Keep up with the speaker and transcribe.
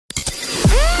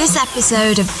This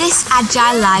episode of This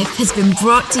Agile Life has been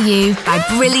brought to you by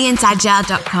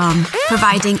BrilliantAgile.com,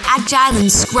 providing Agile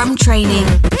and Scrum training,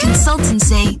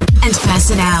 consultancy, and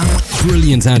personnel.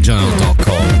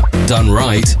 BrilliantAgile.com. Done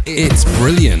right, it's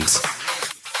brilliant.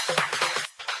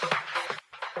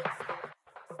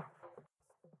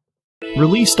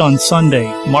 Released on Sunday,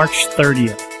 March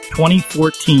 30th,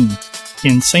 2014,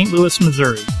 in St. Louis,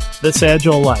 Missouri, This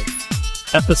Agile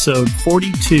Life, Episode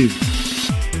 42.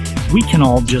 We can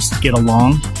all just get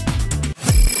along.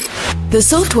 The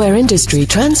software industry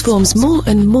transforms more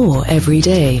and more every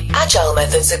day. Agile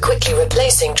methods are quickly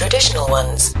replacing traditional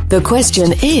ones. The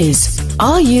question is,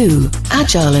 are you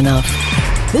agile enough?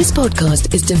 This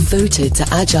podcast is devoted to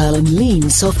agile and lean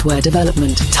software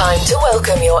development. Time to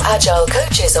welcome your agile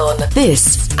coaches on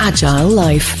This Agile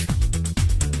Life.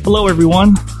 Hello,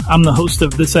 everyone. I'm the host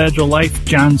of This Agile Life,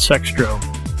 John Sextro.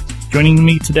 Joining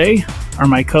me today are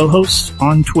my co-hosts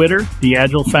on Twitter, The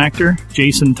Agile Factor,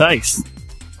 Jason Tice.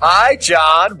 Hi,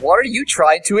 John. What are you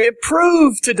trying to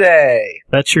improve today?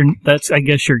 That's I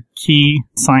guess your key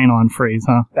sign-on phrase,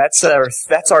 huh? That's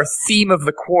our theme of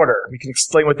the quarter. We can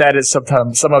explain what that is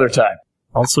some other time.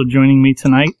 Also joining me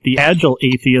tonight, the Agile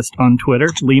Atheist on Twitter,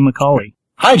 Lee McCauley.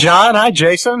 Hi, John. Hi,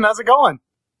 Jason. How's it going?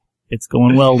 It's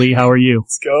going well, Lee. How are you?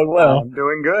 It's going well. I'm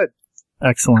doing good.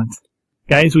 Excellent.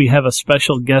 Guys, we have a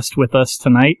special guest with us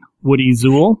tonight, Woody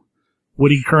Zuhl.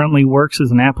 Woody currently works as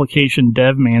an application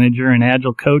dev manager and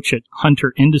agile coach at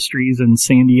Hunter Industries in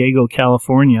San Diego,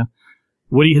 California.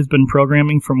 Woody has been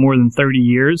programming for more than 30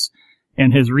 years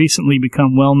and has recently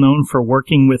become well known for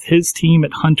working with his team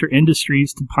at Hunter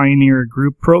Industries to pioneer a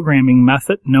group programming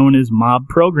method known as mob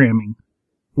programming.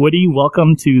 Woody,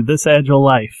 welcome to This Agile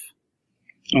Life.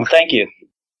 Well, thank you.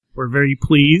 We're very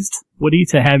pleased, Woody,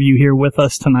 to have you here with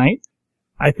us tonight.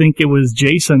 I think it was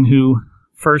Jason who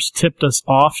first tipped us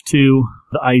off to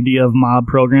the idea of mob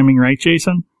programming, right,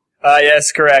 Jason?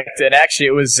 Yes, correct. And actually,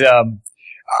 it was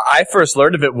I first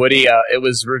learned of it, Woody. It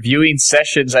was reviewing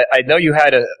sessions. I know you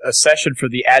had a session for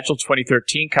the Agile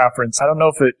 2013 conference. I don't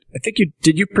know if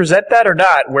did you present that or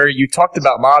not, where you talked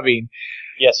about mobbing?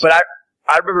 Yes. But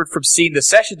I remember from seeing the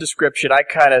session description, I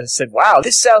kind of said, wow,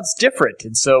 this sounds different.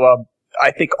 And so I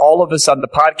think all of us on the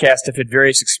podcast have had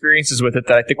various experiences with it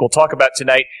that I think we'll talk about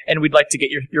tonight, and we'd like to get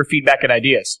your feedback and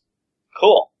ideas.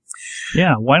 Cool.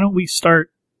 Yeah, why don't we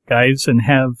start, guys, and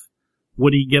have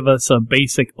Woody give us a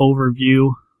basic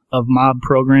overview of mob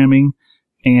programming,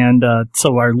 and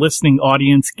so our listening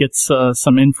audience gets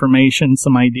some information,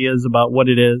 some ideas about what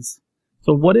it is.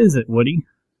 So what is it, Woody?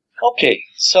 Okay,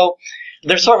 so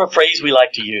there's sort of a phrase we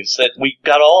like to use, that we've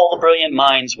got all the brilliant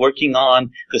minds working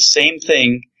on the same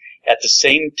thing at the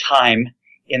same time,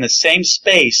 in the same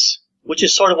space, which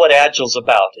is sort of what Agile's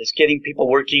about, is getting people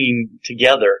working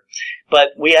together. But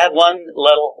we add one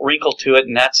little wrinkle to it,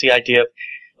 and that's the idea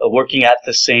of working at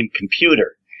the same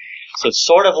computer. So it's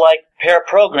sort of like pair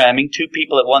programming, two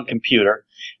people at one computer,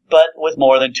 but with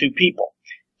more than two people.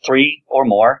 Three or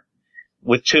more.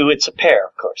 With two, it's a pair,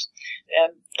 of course.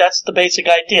 And that's the basic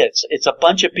idea. It's a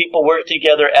bunch of people working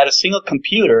together at a single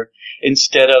computer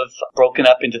instead of broken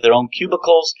up into their own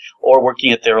cubicles or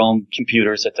working at their own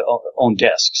computers at their own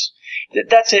desks.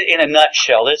 That's it in a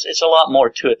nutshell. It's a lot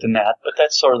more to it than that, but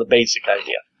that's sort of the basic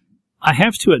idea. I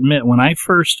have to admit, when I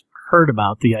first heard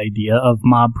about the idea of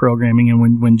mob programming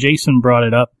and when Jason brought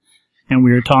it up and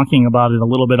we were talking about it a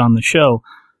little bit on the show,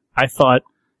 I thought,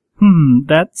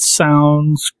 that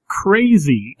sounds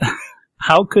crazy.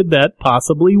 How could that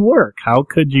possibly work? How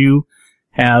could you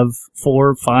have 4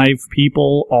 or 5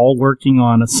 people all working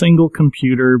on a single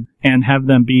computer and have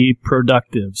them be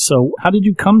productive? So how did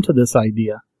you come to this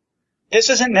idea? This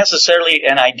isn't necessarily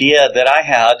an idea that I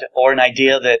had or an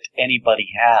idea that anybody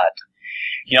had.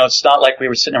 You know, it's not like we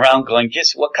were sitting around going,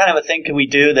 just what kind of a thing can we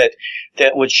do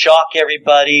that would shock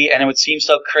everybody and it would seem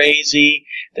so crazy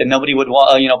that nobody would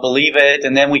believe it,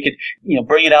 and then we could,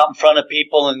 bring it out in front of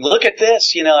people and look at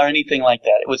this, or anything like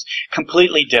that. It was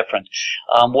completely different.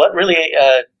 What really,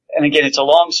 and again, it's a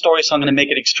long story, so I'm going to make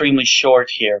it extremely short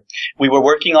here. We were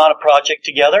working on a project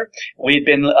together. We had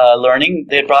been learning.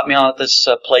 They had brought me on at this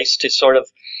place to sort of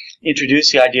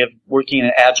introduce the idea of working in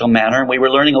an agile manner. And we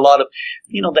were learning a lot of,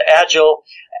 the agile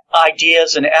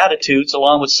ideas and attitudes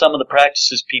along with some of the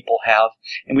practices people have.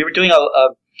 And we were doing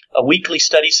a weekly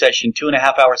study session,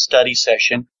 2.5-hour study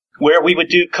session. where we would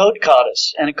do code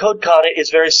katas. And a code kata is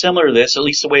very similar to this, at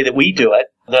least the way that we do it,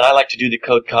 that I like to do the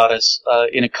code katas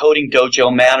in a coding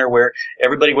dojo manner where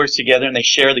everybody works together and they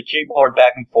share the keyboard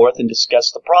back and forth and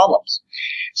discuss the problems.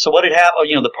 So what had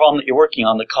happened, the problem that you're working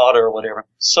on, the kata or whatever.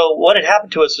 So what had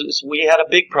happened to us is we had a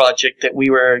big project that we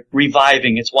were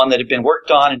reviving. It's one that had been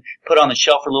worked on and put on the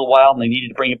shelf for a little while, and they needed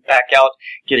to bring it back out,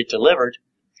 get it delivered.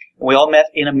 And we all met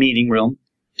in a meeting room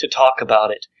to talk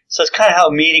about it. So it's kind of how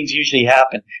meetings usually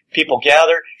happen. People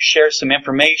gather, share some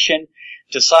information,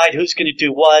 decide who's going to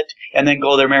do what, and then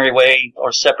go their merry way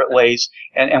or separate ways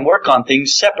and work on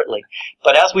things separately.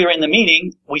 But as we were in the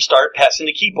meeting, we started passing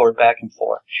the keyboard back and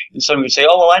forth. And somebody would say,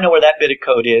 oh, well, I know where that bit of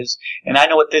code is, and I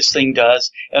know what this thing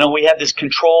does, and we have this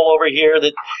control over here,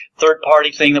 that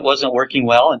third-party thing that wasn't working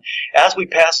well. And as we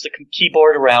passed the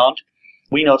keyboard around,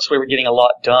 we noticed we were getting a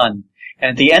lot done.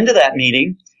 And at the end of that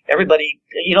meeting, everybody,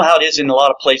 you know how it is in a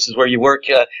lot of places where you work,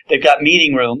 they've got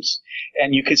meeting rooms,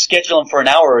 and you can schedule them for an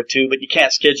hour or two, but you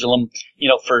can't schedule them,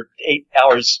 for 8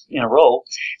 hours in a row.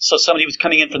 So somebody was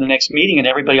coming in for the next meeting, and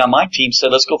everybody on my team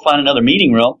said, let's go find another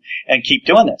meeting room and keep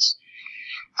doing this.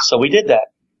 So we did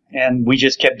that, and we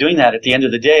just kept doing that. At the end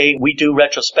of the day, we do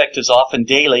retrospectives often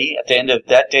daily. At the end of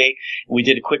that day, we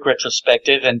did a quick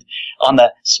retrospective, and on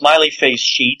the smiley face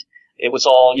sheet, it was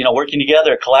all, working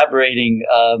together, collaborating.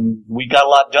 We got a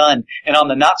lot done. And on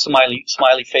the not smiley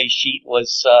face sheet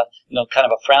was, kind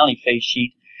of a frowny face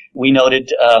sheet. We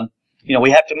noted,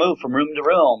 we had to move from room to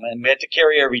room, and we had to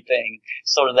carry everything,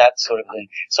 sort of that sort of thing.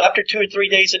 So after 2 or 3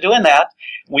 days of doing that,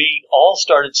 we all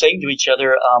started saying to each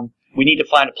other, we need to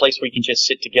find a place where we can just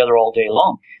sit together all day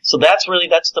long. So that's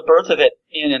the birth of it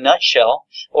in a nutshell,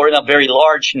 or in a very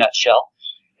large nutshell.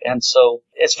 And so,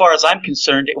 as far as I'm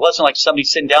concerned, it wasn't like somebody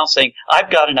sitting down saying, I've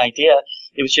got an idea.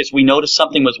 It was just we noticed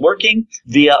something was working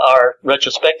via our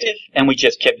retrospective, and we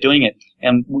just kept doing it.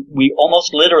 And we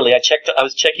almost literally, I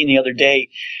was checking the other day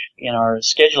in our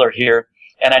scheduler here,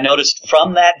 and I noticed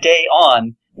from that day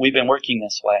on, we've been working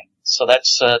this way. So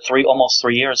that's almost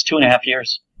 3 years, 2.5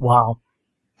 years. Wow.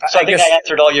 So I think I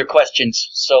answered all your questions.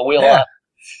 So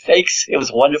thanks. It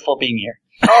was wonderful being here.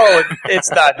 Oh, it's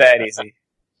not that easy.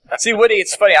 See, Woody,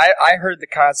 it's funny. I heard the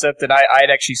concept, and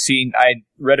I'd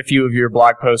read a few of your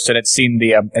blog posts, and had seen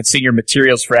your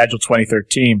materials for Agile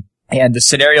 2013. And the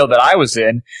scenario that I was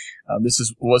in,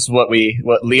 was what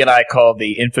Lee and I called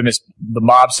the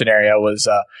mob scenario. Was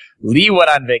Lee went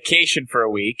on vacation for a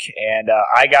week, and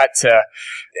I got to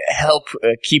help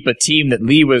keep a team that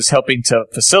Lee was helping to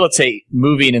facilitate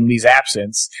moving in Lee's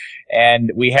absence.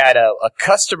 And we had a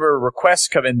customer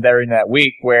request come in during that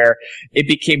week where it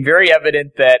became very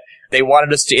evident that they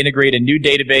wanted us to integrate a new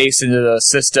database into the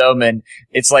system. And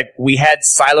it's like we had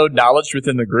siloed knowledge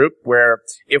within the group where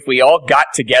if we all got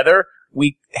together,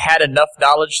 we had enough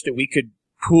knowledge that we could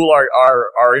pool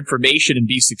our information and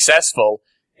be successful.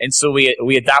 And so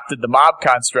we adopted the mob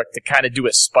construct to kind of do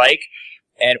a spike.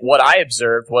 And what I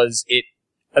observed was it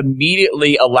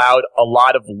immediately allowed a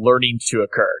lot of learning to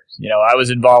occur. I was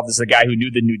involved as a guy who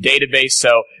knew the new database,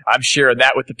 so I'm sharing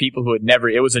that with the people who had never,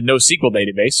 it was a NoSQL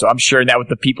database, so I'm sharing that with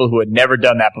the people who had never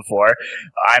done that before.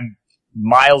 I'm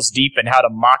miles deep in how to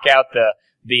mock out the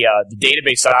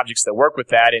database objects that work with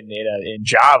that in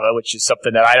Java, which is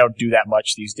something that I don't do that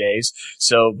much these days.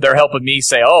 So they're helping me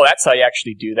say, oh, that's how you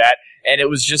actually do that. And it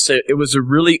was a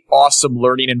really awesome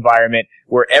learning environment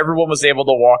where everyone was able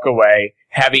to walk away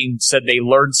having said they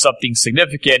learned something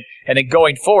significant. And then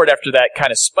going forward after that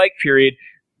kind of spike period,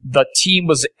 the team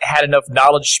had enough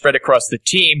knowledge spread across the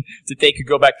team that they could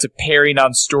go back to pairing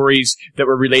on stories that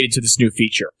were related to this new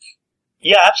feature.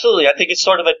 Yeah, absolutely. I think it's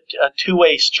sort of a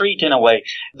two-way street in a way.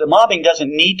 The mobbing doesn't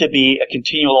need to be a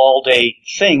continual all-day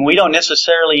thing. We don't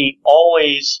necessarily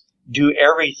always do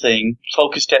everything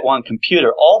focused at one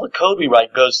computer. All the code we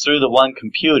write goes through the one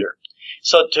computer.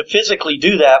 So to physically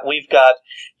do that, we've got,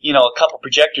 a couple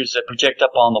projectors that project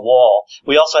up on the wall.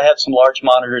 We also have some large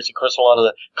monitors. Of course, a lot of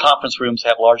the conference rooms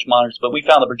have large monitors, but we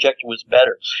found the projector was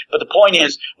better. But the point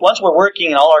is, once we're working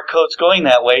and all our code's going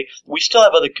that way, we still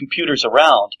have other computers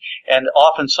around. And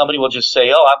often somebody will just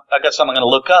say, oh, I've got something I'm going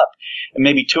to look up. And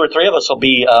maybe 2 or 3 of us will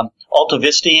be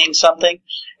AltaVistaing something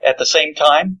at the same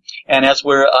time. And as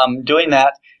we're doing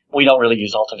that, we don't really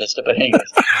use AltaVista, but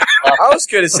anyways. I was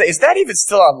going to say, is that even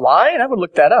still online? I would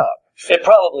look that up. It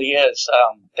probably is.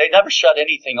 They never shut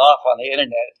anything off on the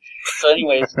internet. So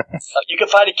anyways, you can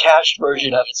find a cached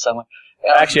version of it somewhere.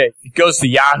 Actually, it goes to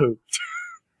Yahoo.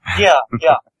 Yeah.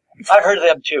 I've heard of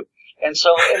them too. And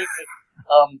so, anyway,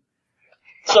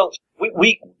 so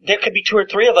there could be two or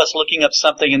three of us looking up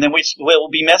something, and then we'll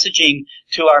be messaging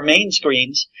to our main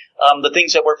screens the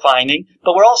things that we're finding.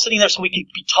 But we're all sitting there so we can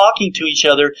be talking to each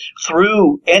other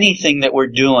through anything that we're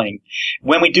doing.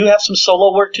 When we do have some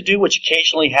solo work to do, which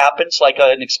occasionally happens, like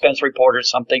an expense report or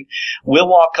something, we'll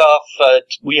walk off.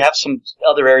 We have some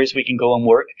other areas we can go and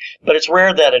work, but it's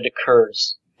rare that it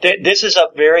occurs. This is a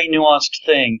very nuanced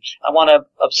thing. I want to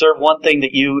observe one thing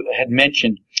that you had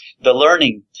mentioned, the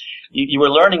learning. You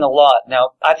were learning a lot.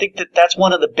 Now, I think that that's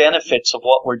one of the benefits of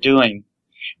what we're doing.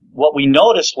 What we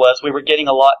noticed was we were getting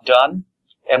a lot done,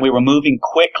 and we were moving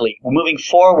quickly. We're moving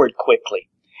forward quickly.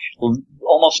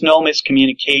 Almost no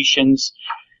miscommunications.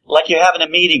 Like you have in a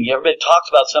meeting, everybody talks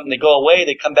about something, they go away,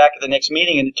 they come back at the next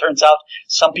meeting, and it turns out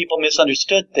some people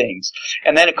misunderstood things.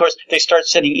 And then, of course, they start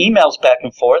sending emails back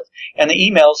and forth, and the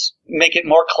emails make it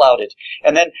more clouded.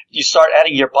 And then you start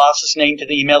adding your boss's name to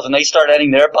the emails, and they start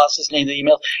adding their boss's name to the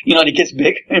emails. And it gets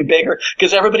bigger and bigger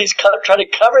because everybody's trying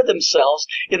to cover themselves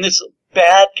in this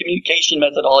bad communication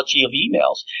methodology of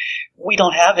emails. We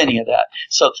don't have any of that.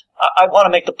 So I want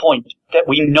to make the point that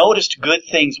we noticed good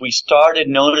things. We started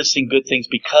noticing good things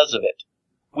because of it.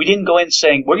 We didn't go in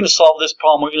saying, we're going to solve this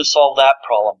problem, we're going to solve that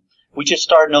problem. We just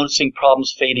started noticing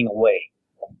problems fading away.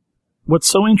 What's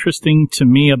so interesting to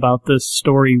me about this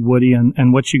story, Woody,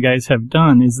 and what you guys have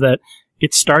done is that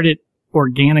it started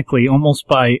organically, almost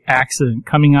by accident,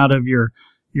 coming out of your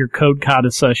code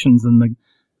kata sessions and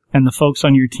the folks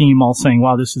on your team all saying,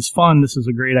 wow, this is fun, this is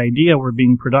a great idea, we're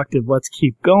being productive, let's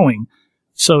keep going.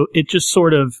 So it just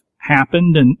sort of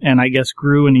happened and I guess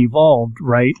grew and evolved,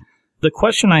 right? The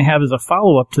question I have as a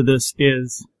follow-up to this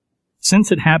is,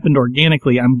 since it happened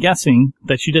organically, I'm guessing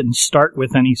that you didn't start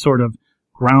with any sort of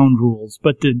ground rules,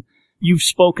 but you've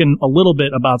spoken a little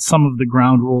bit about some of the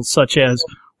ground rules, such as,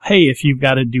 hey, if you've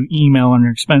got to do email on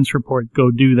your expense report,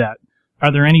 go do that.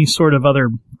 Are there any sort of other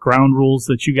ground rules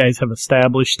that you guys have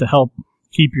established to help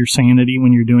keep your sanity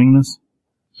when you're doing this?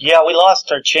 Yeah, we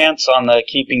lost our chance on the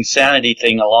keeping sanity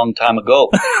thing a long time ago.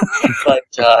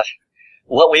 But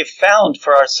what we've found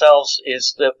for ourselves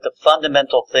is that the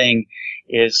fundamental thing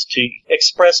is to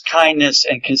express kindness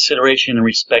and consideration and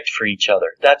respect for each other.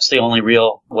 That's the only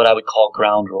real, what I would call,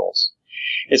 ground rules.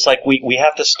 It's like we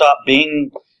have to stop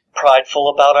being prideful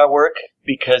about our work,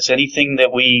 because anything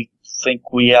that we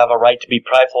think we have a right to be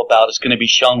prideful about is going to be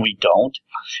shown we don't.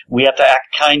 We have to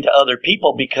act kind to other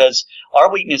people because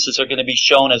our weaknesses are going to be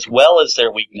shown as well as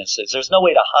their weaknesses. There's no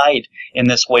way to hide in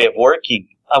this way of working.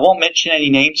 I won't mention any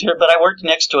names here, but I worked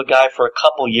next to a guy for a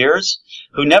couple years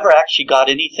who never actually got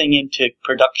anything into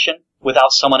production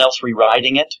without someone else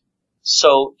rewriting it.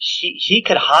 So he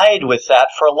could hide with that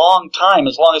for a long time,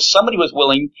 as long as somebody was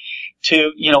willing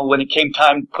to, when it came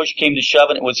time, push came to shove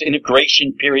and it was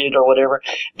integration period or whatever,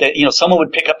 that, someone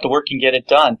would pick up the work and get it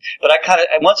done. But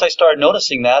once I started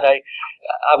noticing that, I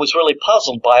was really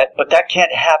puzzled by it, but that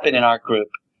can't happen in our group.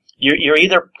 You're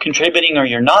either contributing or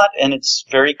you're not, and it's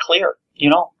very clear,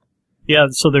 Yeah,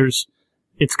 so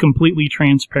it's completely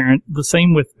transparent. The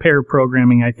same with pair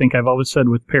programming, I think. I've always said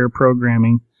with pair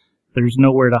programming, there's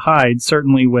nowhere to hide.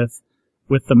 Certainly with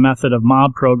the method of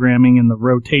mob programming and the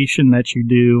rotation that you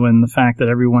do and the fact that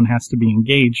everyone has to be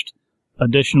engaged.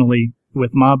 Additionally,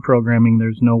 with mob programming,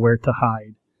 there's nowhere to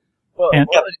hide. Well, and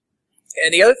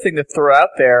the other thing to throw out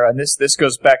there, and this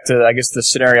goes back to, I guess, the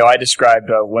scenario I described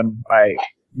when I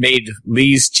made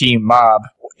Lee's team mob,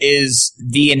 is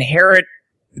the inherent,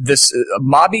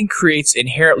 mobbing creates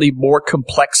inherently more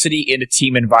complexity in a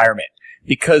team environment.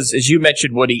 Because, as you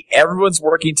mentioned, Woody, everyone's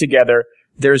working together,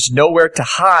 there's nowhere to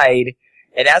hide,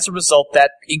 and as a result,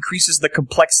 that increases the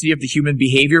complexity of the human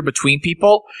behavior between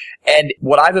people. And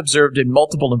what I've observed in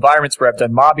multiple environments where I've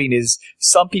done mobbing is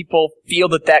some people feel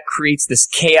that creates this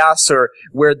chaos, or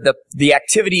where the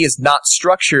activity is not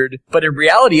structured, but in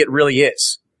reality it really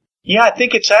is. Yeah, I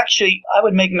think it's actually, I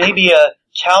would make maybe a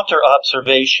counter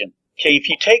observation. Okay, if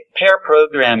you take pair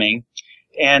programming,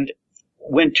 and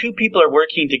when two people are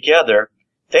working together,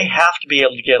 they have to be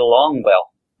able to get along well.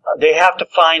 They have to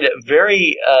find a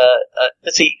very,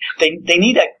 they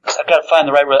need I've got to find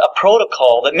the right word, a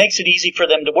protocol that makes it easy for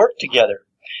them to work together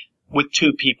with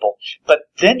two people. But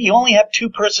then you only have two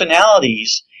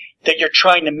personalities that you're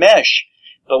trying to mesh.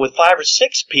 But with 5 or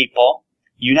 6 people,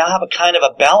 you now have a kind of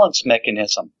a balance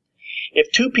mechanism.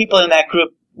 If 2 people in that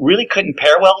group really couldn't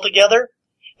pair well together,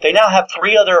 they now have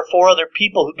 3 or 4 other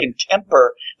people who can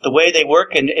temper the way they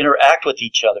work and interact with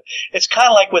each other. It's kind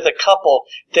of like with a couple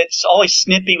that's always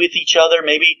snippy with each other.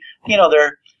 Maybe,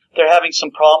 they're having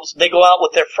some problems. They go out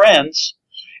with their friends,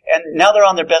 and now they're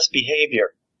on their best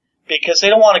behavior because they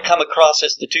don't want to come across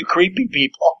as the 2 creepy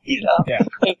people, Yeah.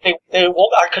 They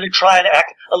are going to try and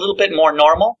act a little bit more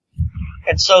normal.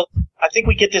 And so I think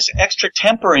we get this extra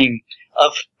tempering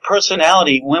of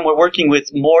personality when we're working with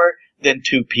more than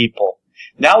two people.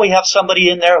 Now we have somebody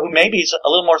in there who maybe is a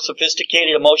little more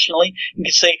sophisticated emotionally and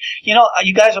can say,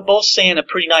 you guys are both saying a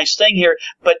pretty nice thing here,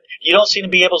 but you don't seem to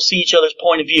be able to see each other's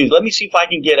point of view. Let me see if I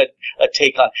can get a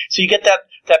take on it. So you get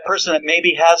that person that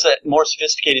maybe has more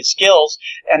sophisticated skills,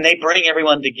 and they bring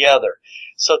everyone together.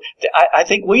 So I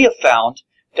think we have found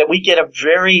that we get a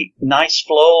very nice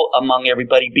flow among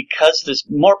everybody because there's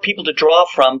more people to draw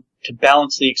from to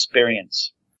balance the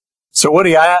experience. So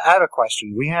Woody, I have a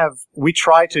question. We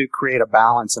try to create a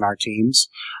balance in our teams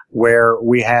where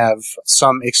we have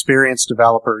some experienced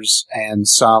developers and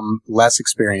some less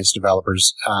experienced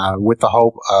developers, with the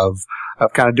hope of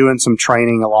kind of doing some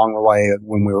training along the way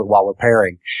while we're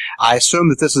pairing. I assume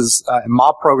that this is,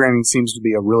 mob programming seems to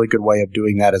be a really good way of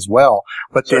doing that as well.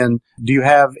 But sure. Then do you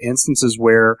have instances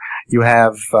where you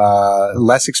have,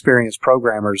 less experienced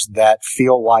programmers that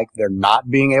feel like they're not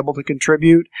being able to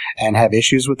contribute and have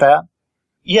issues with that?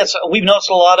 Yes, we've noticed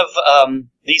a lot of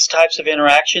these types of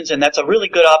interactions, and that's a really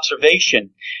good observation.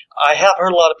 I have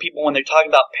heard a lot of people when they're talking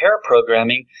about pair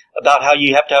programming about how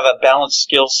you have to have a balanced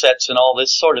skill sets and all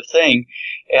this sort of thing,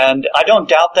 and I don't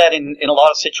doubt that in a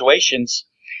lot of situations.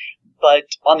 But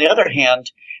on the other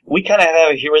hand, we kind of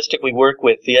have a heuristic we work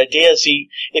with. The idea is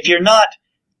if you're not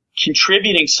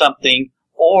contributing something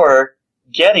or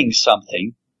getting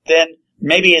something, then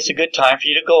maybe it's a good time for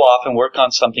you to go off and work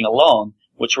on something alone,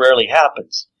 which rarely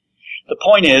happens. The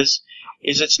point is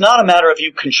it's not a matter of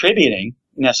you contributing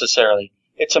necessarily.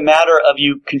 It's a matter of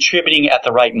you contributing at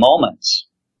the right moments.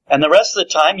 And the rest of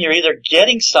the time, you're either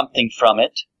getting something from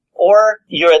it, or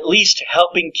you're at least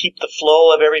helping keep the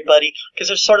flow of everybody, because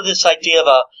there's sort of this idea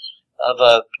of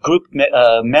a group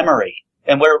memory.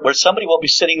 And where somebody will be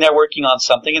sitting there working on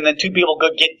something, and then two people go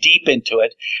get deep into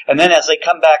it, and then as they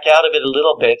come back out of it a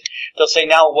little bit, they'll say,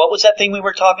 now, what was that thing we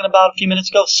were talking about a few minutes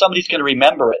ago? Somebody's going to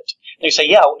remember it. And they say,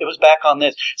 yeah, it was back on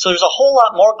this. So there's a whole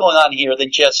lot more going on here than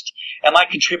just, am I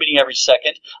contributing every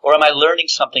second, or am I learning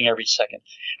something every second?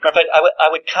 In fact, I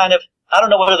would kind of, I don't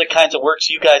know what other kinds of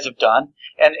works you guys have done,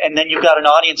 and then you've got an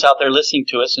audience out there listening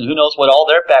to us, and who knows what all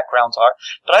their backgrounds are,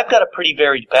 but I've got a pretty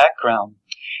varied background.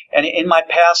 And in my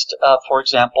past, for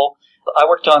example, I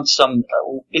worked on some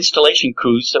installation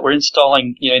crews that were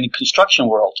installing, in the construction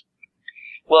world.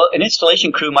 Well, an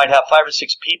installation crew might have 5 or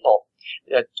 6 people.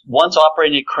 One's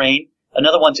operating a crane,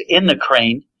 another one's in the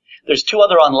crane. There's 2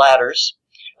 other on ladders.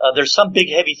 There's some big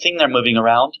heavy thing they're moving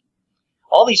around.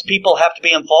 All these people have to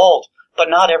be involved, but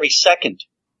not every second.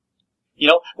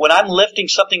 When I'm lifting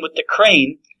something with the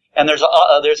crane, and there's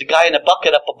a guy in a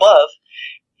bucket up above,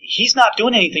 he's not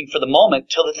doing anything for the moment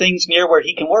till the thing's near where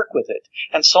he can work with it,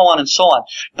 and so on and so on.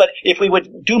 But if we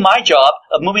would do my job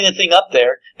of moving the thing up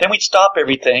there, then we'd stop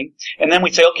everything, and then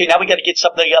we'd say, okay, now we got to get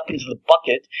something up into the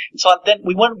bucket, and so on. Then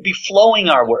we wouldn't be flowing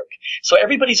our work. So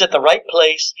everybody's at the right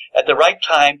place at the right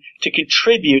time to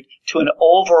contribute to an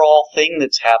overall thing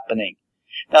that's happening.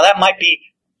 Now that might be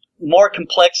more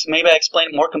complex. Maybe I explain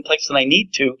it more complex than I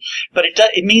need to, but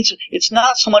it means it's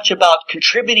not so much about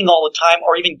contributing all the time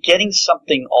or even getting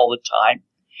something all the time.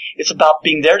 It's about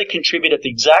being there to contribute at the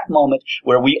exact moment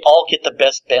where we all get the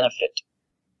best benefit.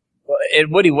 Well,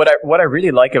 and Woody, what I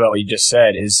really like about what you just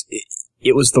said is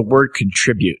it was the word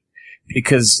contribute.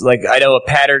 Because, I know a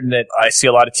pattern that I see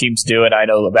a lot of teams do, and I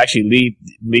know, actually, Lee,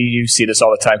 you see this all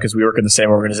the time because we work in the same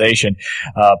organization.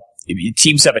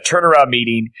 Teams have a turnaround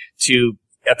meeting to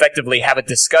effectively have a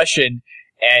discussion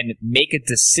and make a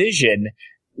decision,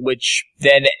 which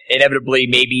then inevitably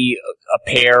maybe a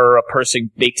pair or a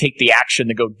person, they take the action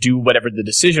to go do whatever the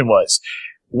decision was.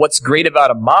 What's great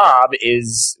about a mob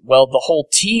is, the whole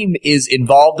team is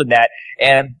involved in that,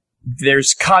 and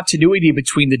there's continuity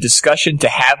between the discussion to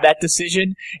have that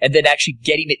decision and then actually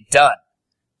getting it done.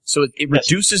 So it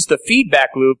reduces the feedback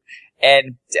loop,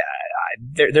 and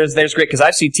there's great, because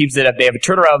I've seen teams that they have a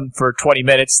turnaround for 20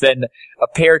 minutes, then a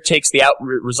pair takes the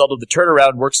result of the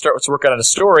turnaround, starts working on a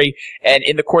story, and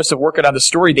in the course of working on the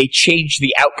story, they change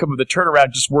the outcome of the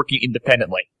turnaround just working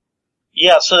independently.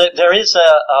 Yeah, so there is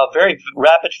a very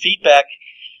rapid feedback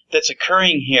that's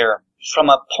occurring here. From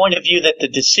a point of view that the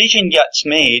decision gets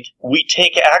made, we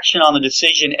take action on the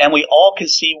decision, and we all can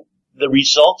see the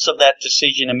results of that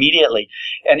decision immediately.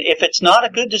 And if it's not a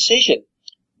good decision,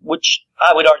 which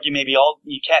I would argue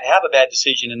you can't have a bad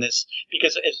decision in this,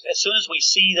 because as soon as we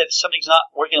see that something's not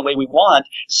working the way we want,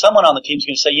 someone on the team's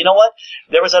going to say, you know what,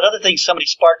 there was that other thing somebody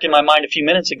sparked in my mind a few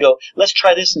minutes ago, let's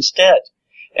try this instead.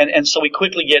 And so we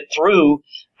quickly get through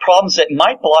problems that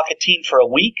might block a team for a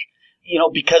week,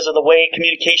 because of the way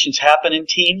communications happen in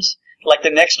teams. Like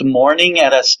the next morning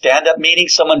at a stand-up meeting,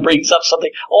 someone brings up something,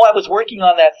 oh, I was working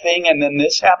on that thing and then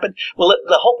this happened. Well,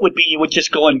 the hope would be you would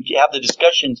just go and have the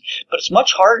discussions, but it's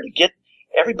much harder to get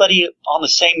everybody on the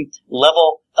same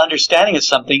level understanding of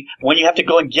something when you have to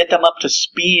go and get them up to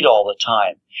speed all the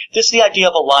time. This is the idea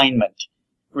of alignment,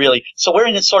 really. So we're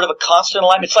in this sort of a constant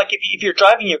alignment. It's like if you're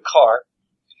driving your car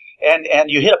and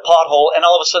you hit a pothole and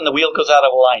all of a sudden the wheel goes out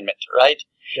of alignment, right?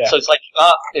 Yeah. So it's like,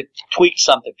 it tweaked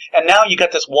something. And now you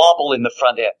got this wobble in the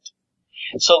front end.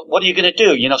 So what are you going to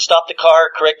do? Stop the car,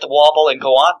 correct the wobble, and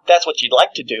go on? That's what you'd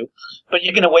like to do. But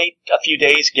you're going to wait a few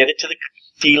days, get it to the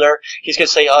dealer. He's going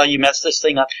to say, oh, you messed this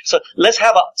thing up. So let's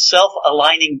have a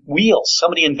self-aligning wheel.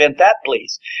 Somebody invent that,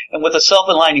 please. And with a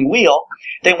self-aligning wheel,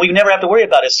 then we never have to worry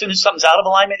about it. As soon as something's out of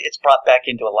alignment, it's brought back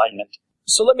into alignment.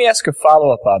 So let me ask a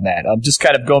follow-up on that. I'm just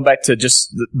kind of going back to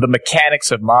just the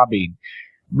mechanics of mobbing.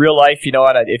 Real life,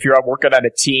 if you're working on a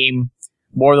team,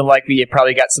 more than likely you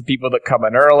probably got some people that come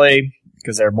in early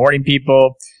because they're morning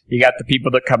people. You got the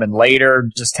people that come in later,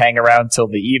 just hang around till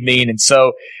the evening. And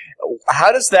so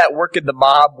how does that work in the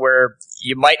mob where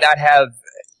you might not have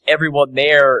everyone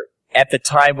there at the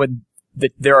time when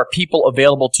there are people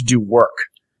available to do work?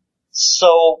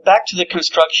 So back to the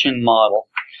construction model.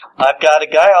 I've got a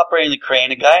guy operating the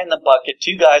crane, a guy in the bucket,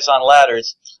 two guys on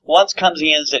ladders. One comes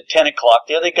in at 10 o'clock.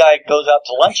 The other guy goes out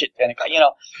to lunch at 10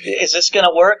 o'clock. Is this going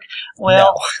to work?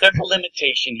 Well, no. There's a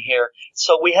limitation here.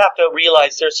 So we have to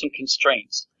realize there's some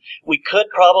constraints. We could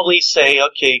probably say,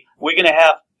 okay, we're going to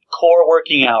have core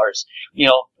working hours.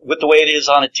 With the way it is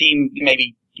on a team,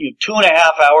 maybe 2.5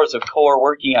 hours of core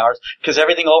working hours, because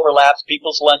everything overlaps,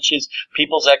 people's lunches,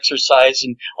 people's exercise,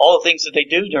 and all the things that they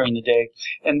do during the day.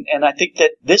 And I think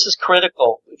that this is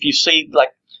critical. If you see, like,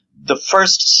 the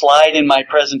first slide in my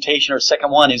presentation, or second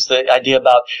one, is the idea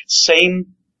about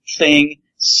same thing,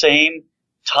 same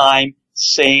time,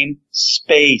 same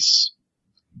space.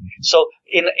 So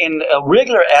in a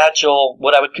regular Agile,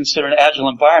 what I would consider an Agile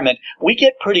environment, we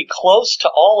get pretty close to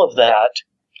all of that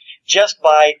just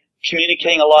by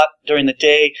communicating a lot during the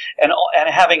day and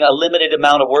having a limited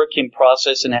amount of work in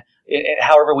process, and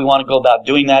however we want to go about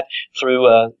doing that through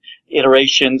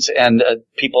iterations and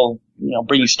people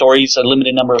bringing stories, a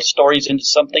limited number of stories into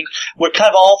something. We're kind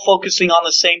of all focusing on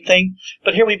the same thing,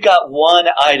 but here we've got one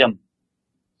item.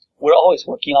 We're always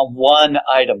working on one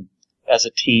item as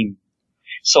a team.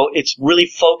 So it's really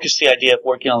focused, the idea of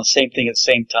working on the same thing at the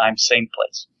same time, same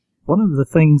place. One of the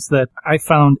things that I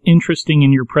found interesting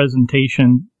in your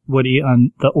presentation, Woody,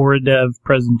 on the AuraDev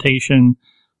presentation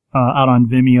out on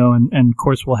Vimeo, and of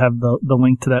course we'll have the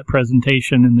link to that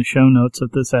presentation in the show notes at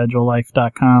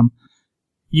thisagilelife.com.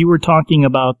 You were talking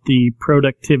about the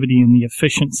productivity and the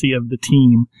efficiency of the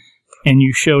team, and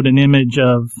you showed an image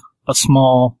of a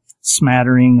small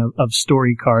smattering of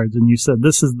story cards, and you said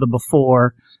this is the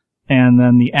before, and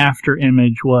then the after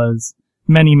image was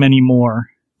many, many more,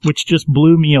 which just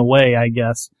blew me away, I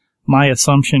guess. My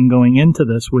assumption going into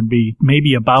this would be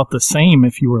maybe about the same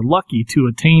if you were lucky to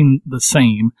attain the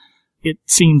same. It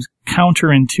seems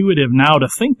counterintuitive now to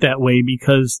think that way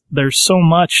because there's so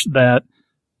much that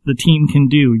the team can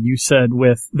do. You said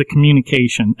with the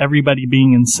communication, everybody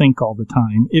being in sync all the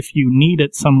time. If you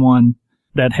needed someone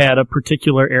that had a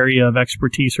particular area of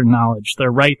expertise or knowledge,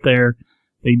 they're right there.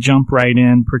 They jump right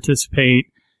in, participate,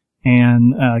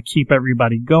 and keep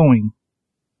everybody going.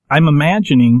 I'm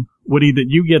imagining, Woody, that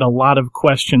you get a lot of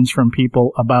questions from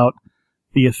people about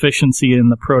the efficiency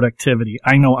and the productivity.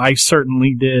 I know I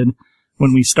certainly did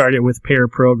when we started with pair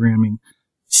programming.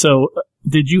 So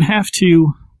did you have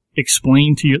to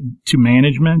explain to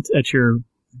management at your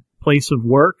place of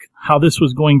work how this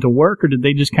was going to work, or did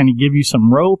they just kind of give you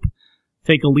some rope,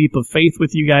 take a leap of faith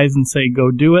with you guys and say,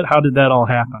 go do it? How did that all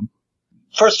happen?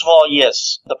 First of all,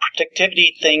 yes. The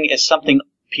productivity thing is something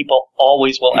people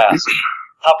always will ask.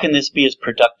 How can this be as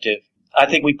productive? I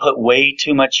think we put way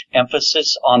too much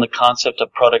emphasis on the concept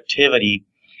of productivity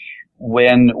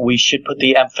when we should put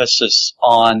the emphasis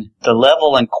on the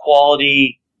level and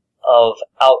quality of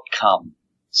outcome.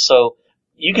 So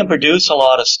you can produce a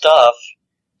lot of stuff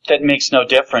that makes no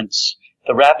difference.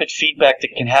 The rapid feedback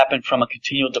that can happen from a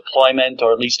continual deployment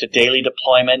or at least a daily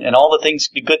deployment and all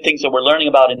the good things that we're learning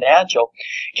about in Agile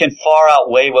can far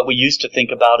outweigh what we used to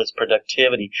think about as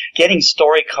productivity. Getting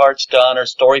story cards done or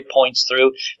story points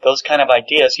through, those kind of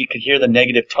ideas, you could hear the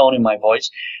negative tone in my voice.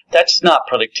 That's not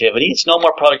productivity. It's no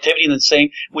more productivity than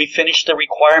saying we finished the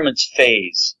requirements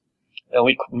phase.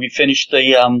 We finished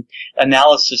the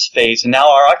analysis phase, and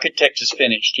now our architect is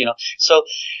finished. So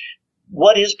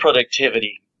what is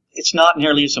productivity? It's not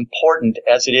nearly as important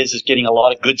as it is getting a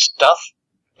lot of good stuff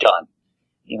done.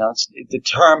 The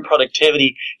term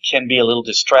productivity can be a little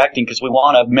distracting because we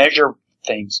want to measure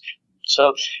things.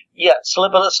 So let's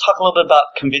talk a little bit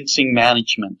about convincing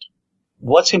management.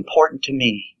 What's important to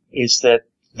me is that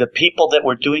the people that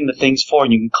we're doing the things for,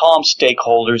 and you can call them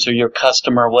stakeholders or your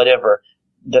customer or whatever,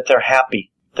 that they're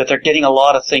happy, that they're getting a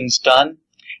lot of things done,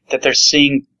 that they're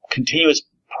seeing continuous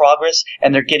progress,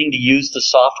 and they're getting to use the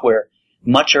software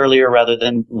much earlier rather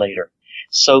than later.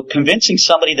 So convincing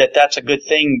somebody that that's a good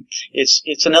thing,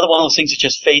 it's another one of those things that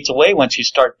just fades away once you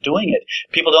start doing it.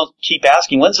 People don't keep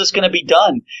asking, when's this going to be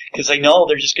done? Because they know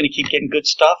they're just going to keep getting good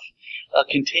stuff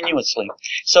continuously.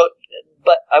 So,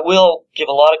 but I will give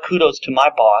a lot of kudos to my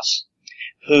boss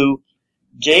who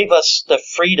gave us the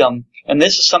freedom, and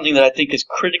this is something that I think is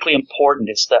critically important.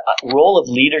 It's the role of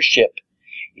leadership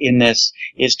in this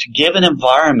is to give an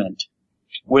environment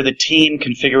where the team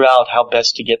can figure out how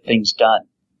best to get things done.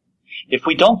 If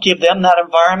we don't give them that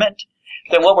environment,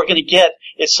 then what we're going to get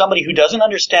is somebody who doesn't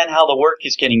understand how the work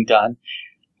is getting done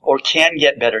or can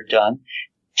get better done,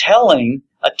 telling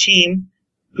a team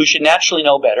who should naturally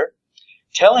know better,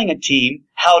 telling a team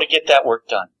how to get that work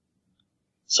done.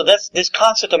 So that's this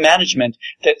concept of management,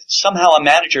 that somehow a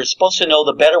manager is supposed to know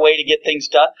the better way to get things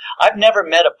done. I've never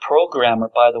met a programmer,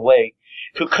 by the way,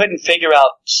 who couldn't figure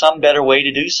out some better way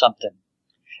to do something.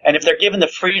 And if they're given the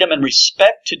freedom and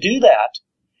respect to do that,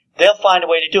 they'll find a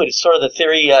way to do it. It's sort of the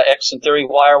theory X and theory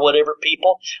Y or whatever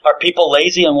people. Are people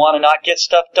lazy and want to not get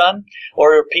stuff done?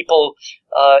 Or are people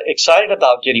excited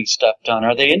about getting stuff done?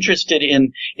 Are they interested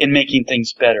in making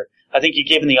things better? I think you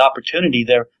give them the opportunity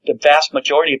there. The vast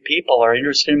majority of people are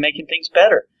interested in making things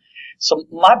better. So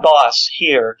my boss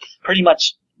here pretty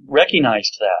much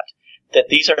recognized that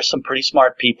these are some pretty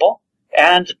smart people,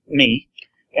 and me.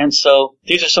 And so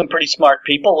these are some pretty smart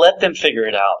people. Let them figure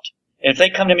it out. And if they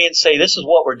come to me and say, this is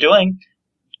what we're doing,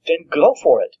 then go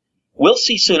for it. We'll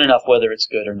see soon enough whether it's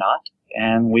good or not.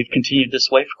 And we've continued this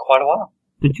way for quite a while.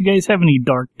 Did you guys have any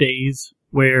dark days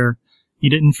where you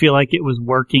didn't feel like it was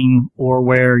working, or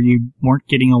where you weren't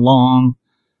getting along?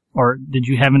 Or did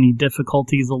you have any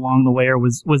difficulties along the way? Or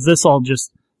was this all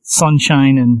just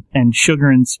sunshine and sugar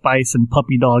and spice and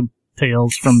puppy dog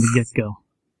tales from the get-go?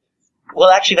 Well,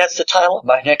 actually, that's the title of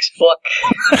my next book.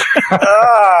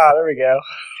 There we go.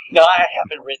 No, I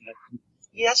haven't written it.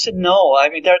 Yes and no. I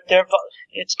mean,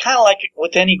 it's kind of like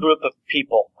with any group of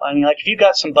people. I mean, like if you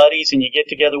got some buddies and you get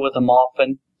together with them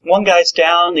often, one guy's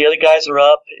down, the other guys are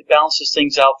up. It balances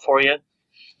things out for you.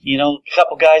 You know, a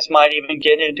couple guys might even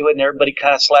get into it and everybody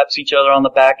kind of slaps each other on the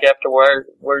back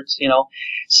afterwards, you know.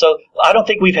 So I don't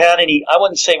think I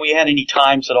wouldn't say we had any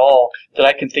times at all that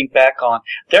I can think back on.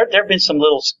 There have been some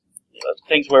little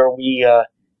things where we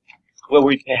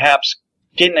perhaps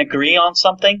didn't agree on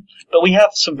something, but we have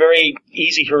some very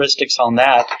easy heuristics on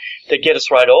that get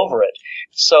us right over it.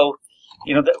 So,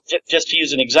 you know, just to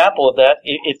use an example of that,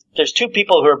 if there's two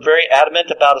people who are very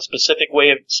adamant about a specific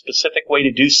way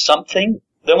to do something,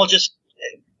 then we'll just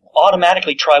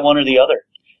automatically try one or the other.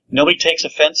 Nobody takes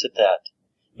offense at that.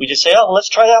 We just say, oh, let's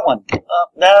try that one.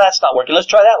 No, that's not working. Let's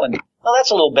try that one. Oh,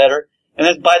 that's a little better. And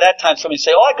then by that time, somebody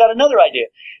say, oh, I got another idea.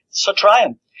 So try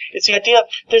them. It's the idea of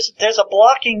there's a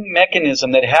blocking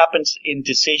mechanism that happens in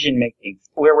decision making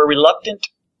where we're reluctant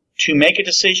to make a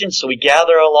decision, so we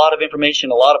gather a lot of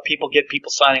information, a lot of people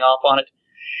signing off on it.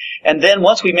 And then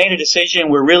once we made a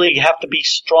decision, we really have to be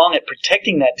strong at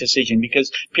protecting that decision,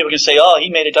 because people can say, oh, he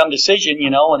made a dumb decision, you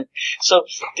know. And so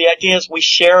the idea is we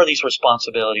share these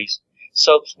responsibilities.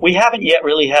 So we haven't yet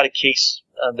really had a case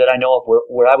that I know of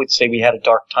where I would say we had a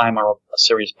dark time or a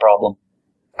serious problem.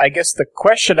 I guess the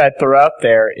question I'd throw out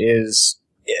there is,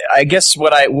 I guess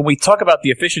when we talk about the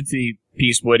efficiency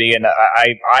piece, Woody, and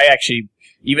I actually,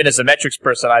 even as a metrics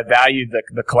person, I value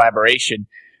the collaboration.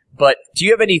 But do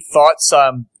you have any thoughts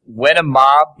on when a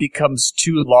mob becomes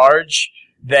too large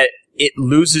that it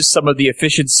loses some of the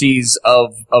efficiencies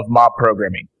of mob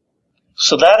programming?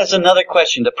 So that is another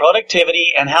question, the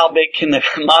productivity and how big can the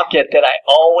mob get, that I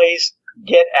always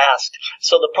get asked.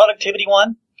 So the productivity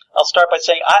one, I'll start by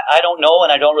saying I don't know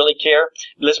and I don't really care.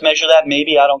 Let's measure that.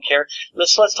 Maybe I don't care.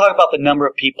 Let's talk about the number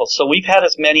of people. So we've had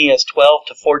as many as 12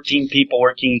 to 14 people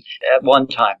working at one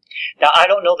time. Now, I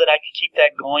don't know that I could keep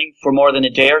that going for more than a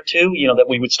day or two, you know, that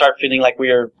we would start feeling like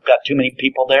got too many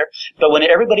people there. But when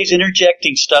everybody's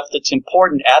interjecting stuff that's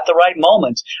important at the right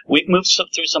moments, we've moved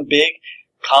through some big,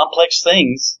 complex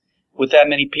things with that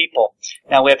many people.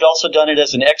 Now, we have also done it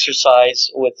as an exercise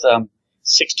with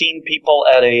 16 people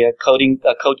at a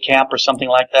code camp or something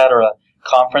like that, or a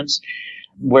conference,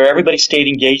 where everybody stayed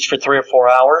engaged for 3 or 4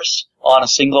 hours on a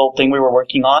single thing we were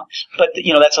working on. But,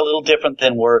 you know, that's a little different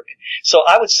than work. So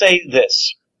I would say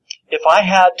this. if I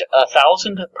had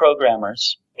 1,000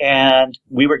 programmers and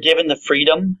we were given the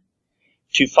freedom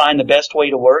to find the best way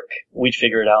to work, we'd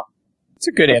figure it out. That's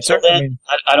a good answer. So then,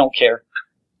 I don't care,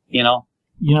 you know.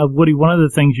 You know, Woody, one of the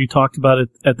things you talked about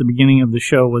at the beginning of the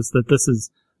show was that this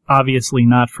is obviously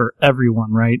not for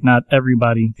everyone, right? Not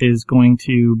everybody is going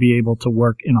to be able to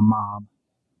work in a mob.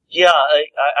 Yeah,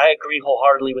 I agree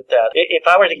wholeheartedly with that. If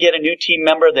I were to get a new team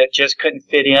member that just couldn't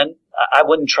fit in, I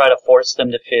wouldn't try to force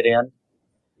them to fit in.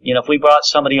 You know, if we brought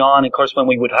somebody on, of course, when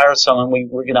we would hire someone, we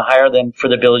were going to hire them for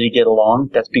the ability to get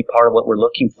along. That's be part of what we're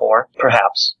looking for,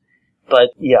 perhaps. But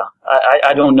yeah,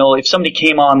 I don't know. If somebody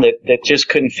came on that just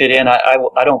couldn't fit in,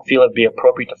 I don't feel it'd be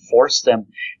appropriate to force them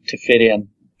to fit in.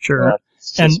 Sure.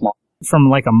 And from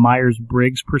like a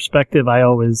Myers-Briggs perspective, I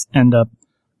always end up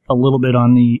a little bit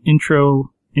on the introverted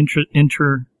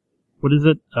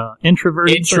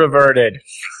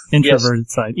Yes.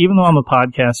 side. Even though I'm a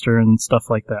podcaster and stuff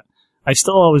like that, I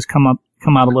still always come out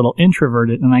a little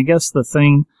introverted. And I guess the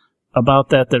thing about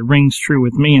that rings true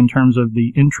with me in terms of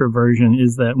the introversion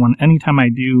is that anytime I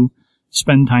do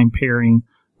spend time pairing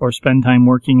or spend time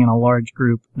working in a large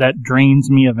group, that drains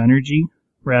me of energy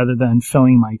rather than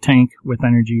filling my tank with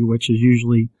energy, which is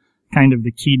usually kind of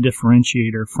the key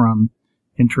differentiator from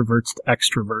introverts to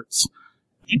extroverts.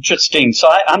 Interesting. So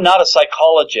I'm not a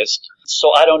psychologist,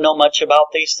 so I don't know much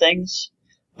about these things.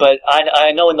 But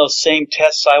I know in those same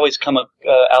tests, I always come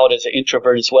out as an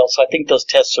introvert as well. So I think those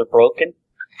tests are broken.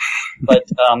 But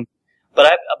I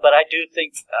do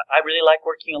think I really like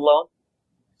working alone.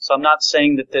 So I'm not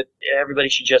saying that everybody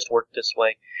should just work this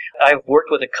way. I've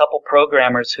worked with a couple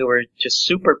programmers who were just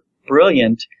super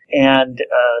brilliant, and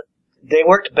they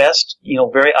worked best, you know,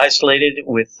 very isolated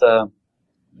with,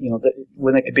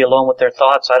 when they could be alone with their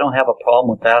thoughts. I don't have a problem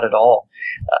with that at all.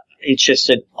 It's just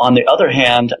that, on the other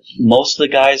hand, most of the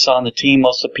guys on the team,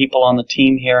 most of the people on the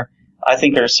team here, I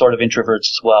think they're sort of introverts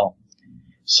as well.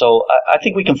 So I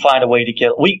think we can find a way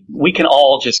to we can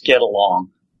all just get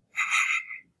along.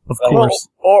 Of course.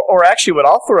 Or actually what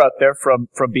I'll throw out there from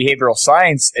behavioral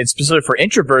science, and specifically for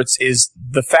introverts, is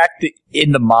the fact that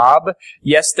in the mob,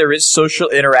 yes, there is social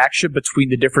interaction between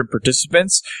the different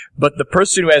participants, but the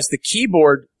person who has the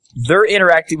keyboard, they're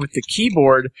interacting with the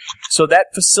keyboard, so that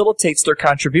facilitates their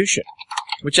contribution,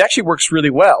 which actually works really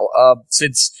well.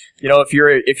 Since, you know, if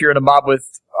you're in a mob with,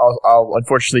 I'll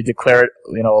unfortunately declare it,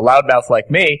 you know, a loudmouth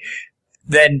like me,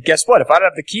 then guess what? If I don't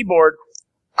have the keyboard,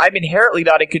 I'm inherently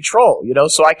not in control, you know,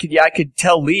 so I could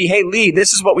tell Lee, hey, Lee,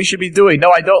 this is what we should be doing.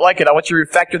 No, I don't like it. I want you to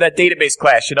refactor that database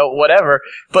class, you know, whatever.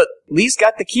 But Lee's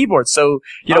got the keyboard, so,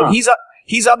 you know,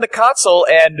 he's on the console,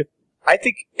 and I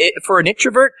think for an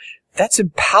introvert, that's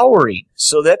empowering.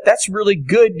 So that's really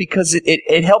good because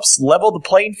it helps level the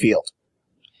playing field.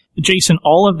 Jason,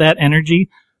 all of that energy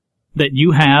that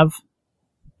you have,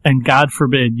 and God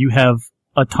forbid you have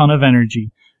a ton of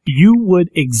energy, you would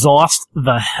exhaust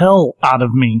the hell out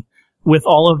of me with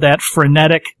all of that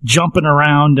frenetic jumping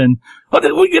around and,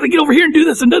 we gotta get over here and do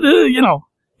this and you know.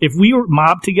 If we were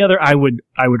mobbed together, I would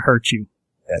hurt you.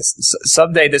 Yes.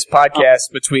 Someday this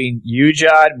podcast between you,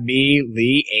 John, me,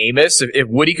 Lee, Amos, if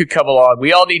Woody could come along,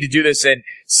 we all need to do this, and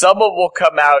someone will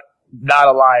come out not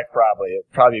alive,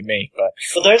 probably me. But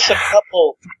well, there's a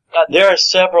couple. There are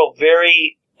several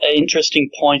very interesting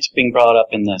points being brought up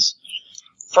in this.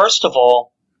 First of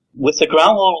all, with the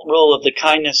ground rule of the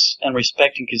kindness and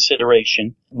respect and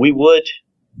consideration, we would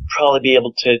probably be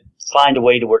able to find a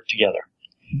way to work together.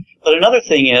 But another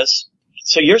thing is,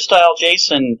 so your style,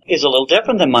 Jason, is a little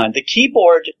different than mine. The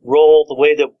keyboard role, the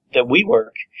way that we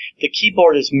work, the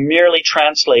keyboard is merely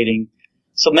translating.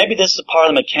 So maybe this is part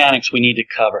of the mechanics we need to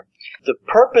cover. The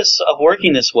purpose of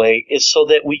working this way is so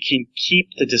that we can keep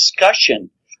the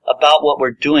discussion about what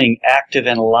we're doing active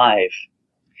and alive.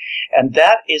 And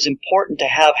that is important to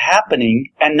have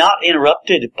happening and not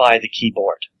interrupted by the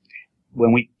keyboard.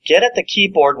 When we get at the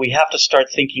keyboard, we have to start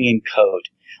thinking in code.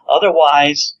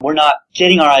 Otherwise, we're not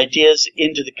getting our ideas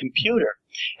into the computer.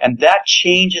 And that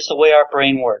changes the way our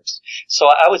brain works. So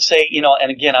I would say, you know,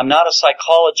 and again, I'm not a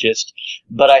psychologist,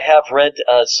 but I have read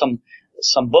some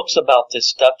books about this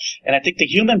stuff. And I think the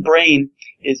human brain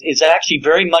is actually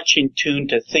very much in tune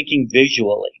to thinking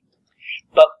visually.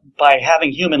 But by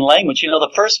having human language, you know,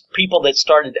 the first people that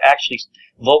started actually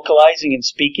vocalizing and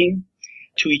speaking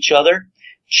to each other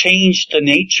changed the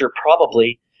nature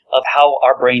probably of how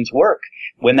our brains work.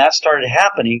 When that started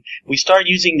happening, we started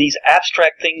using these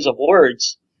abstract things of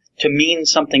words to mean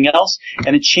something else,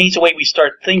 and it changed the way we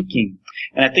start thinking.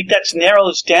 And I think that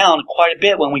narrows down quite a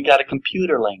bit when we got a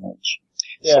computer language.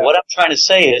 Yeah. So what I'm trying to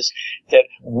say is that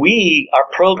we are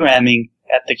programming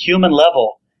at the human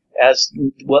level as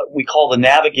what we call the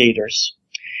navigators,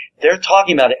 They're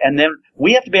talking about it, and then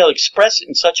we have to be able to express it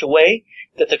in such a way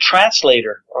that the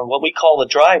translator, or what we call the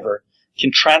driver,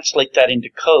 can translate that into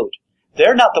code.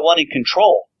 They're not the one in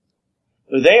control.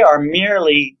 They are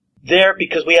merely there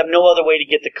because we have no other way to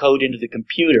get the code into the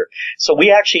computer. So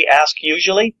we actually ask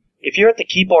usually, if you're at the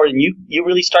keyboard and you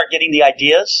really start getting the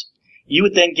ideas, you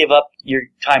would then give up your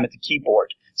time at the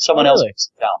keyboard. Someone else will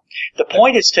sit down. The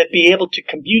point is to be able to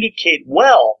communicate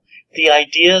well the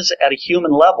ideas at a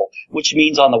human level, which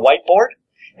means on the whiteboard,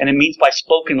 and it means by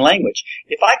spoken language.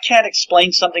 If I can't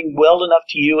explain something well enough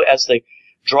to you as the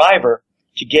driver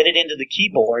to get it into the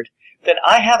keyboard, then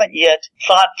I haven't yet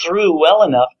thought through well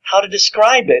enough how to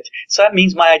describe it. So that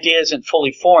means my idea isn't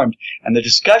fully formed. And the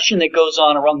discussion that goes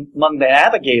on among the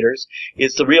navigators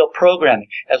is the real programming,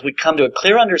 as we come to a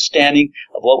clear understanding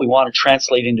of what we want to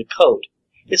translate into code.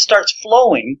 It starts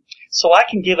flowing, so I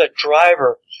can give a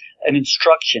driver an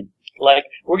instruction. Like,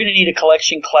 we're going to need a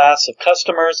collection class of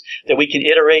customers that we can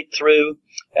iterate through,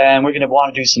 and we're going to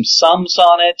want to do some sums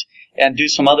on it and do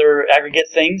some other aggregate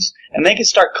things. And they can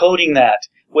start coding that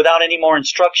without any more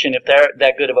instruction if they're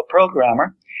that good of a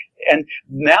programmer. And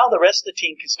now the rest of the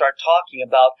team can start talking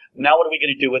about, now what are we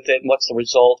going to do with it, and what's the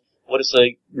result, what is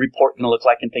the report going to look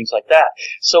like, and things like that.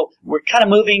 So we're kind of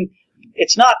moving,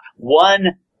 it's not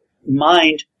one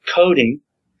mind coding,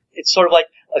 it's sort of like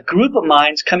a group of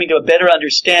minds coming to a better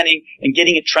understanding and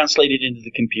getting it translated into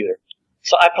the computer.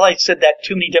 So I probably said that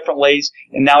too many different ways,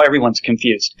 and now everyone's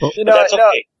confused. But that's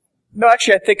okay. No,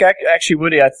 actually, I think,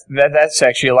 Woody, that's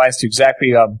actually aligns to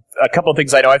exactly a couple of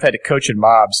things I know I've had to coach in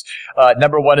mobs.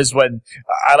 Number one is when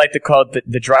I like to call it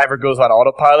the driver goes on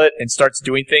autopilot and starts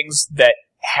doing things that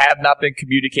have not been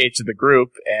communicated to the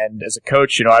group. And as a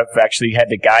coach, I've actually had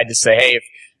to guide to say, hey,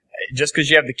 just because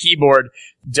you have the keyboard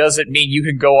doesn't mean you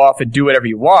can go off and do whatever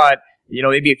you want.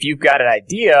 Maybe if you've got an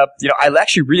idea, I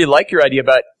actually really like your idea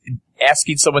about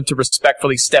asking someone to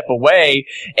respectfully step away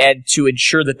and to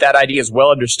ensure that idea is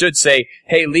well understood. Say,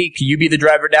 hey, Lee, can you be the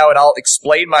driver now, and I'll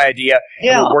explain my idea,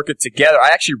 and we'll work it together. I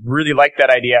actually really like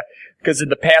that idea, because in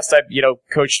the past I've,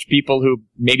 coached people who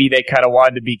maybe they kind of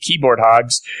wanted to be keyboard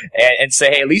hogs and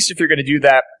say, hey, at least if you're going to do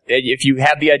that, if you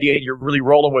have the idea and you're really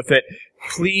rolling with it,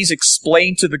 please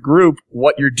explain to the group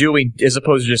what you're doing as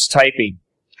opposed to just typing.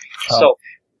 So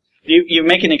you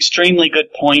make an extremely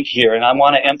good point here, and I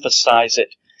want to emphasize it.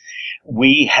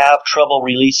 We have trouble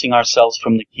releasing ourselves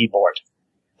from the keyboard.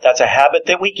 That's a habit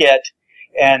that we get,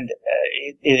 and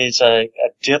it is a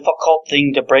difficult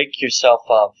thing to break yourself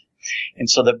of. And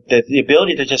so the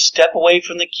ability to just step away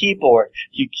from the keyboard,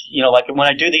 like when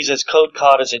I do these as code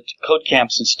kata's at code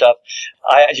camps and stuff,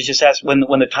 I just ask when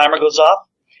the timer goes off,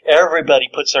 everybody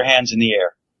puts their hands in the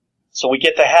air. So we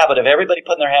get the habit of everybody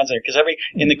putting their hands in there, because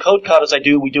in the code katas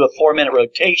we do a 4-minute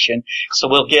rotation. So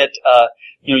we'll get,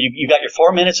 you got your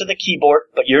 4 minutes at the keyboard,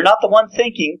 but you're not the one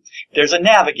thinking. There's a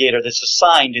navigator that's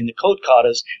assigned in the code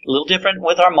katas, a little different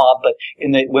with our mob, but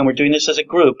when we're doing this as a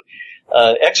group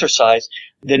exercise,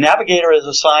 the navigator is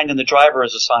assigned and the driver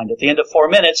is assigned. At the end of 4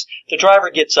 minutes, the driver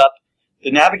gets up, the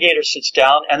navigator sits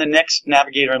down, and the next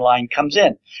navigator in line comes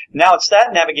in. Now it's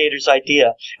that navigator's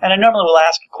idea, and I normally will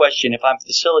ask a question if I'm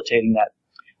facilitating that.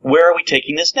 Where are we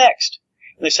taking this next?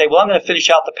 And they say, well, I'm going to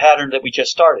finish out the pattern that we just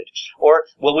started. Or,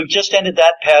 well, we've just ended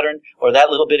that pattern or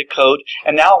that little bit of code,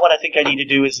 and now what I think I need to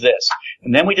do is this.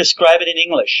 And then we describe it in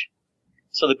English.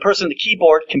 So the person at the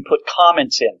keyboard can put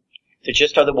comments in that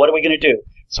just are what are we going to do?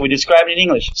 So we describe it in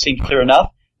English. It seems clear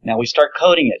enough. Now we start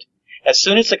coding it. As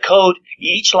soon as the code,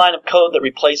 each line of code that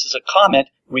replaces a comment,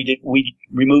 we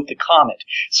remove the comment.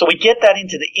 So we get that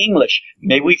into the English.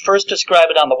 Maybe we first describe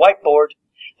it on the whiteboard,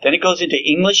 then it goes into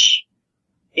English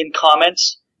in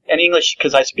comments, and English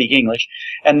because I speak English,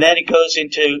 and then it goes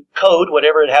into code,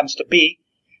 whatever it happens to be.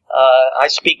 I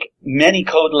speak many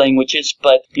code languages,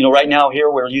 but right now here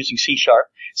we're using C#.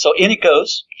 So in it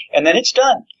goes, and then it's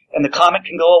done, and the comment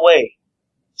can go away.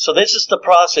 So this is the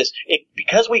process.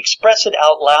 Because we express it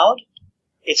out loud,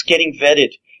 it's getting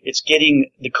vetted. It's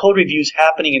getting the code reviews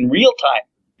happening in real time,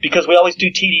 because we always do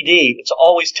TDD. It's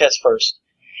always test first.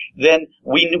 Then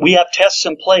we have tests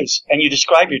in place, and you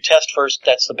describe your test first.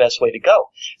 That's the best way to go.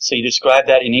 So you describe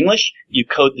that in English. You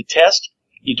code the test.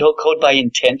 You don't code by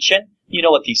intention. You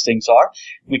know what these things are.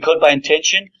 We code by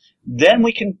intention. Then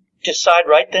we can decide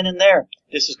right then and there,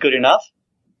 this is good enough.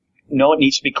 No, it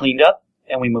needs to be cleaned up,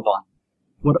 and we move on.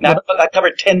 I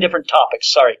covered 10 different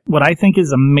topics. Sorry. What I think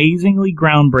is amazingly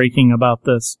groundbreaking about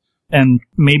this, and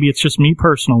maybe it's just me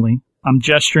personally, I'm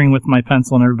gesturing with my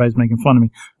pencil and everybody's making fun of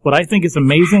me. What I think is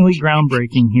amazingly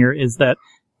groundbreaking here is that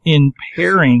in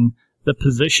pairing, the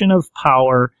position of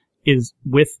power is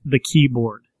with the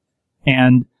keyboard.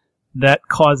 And that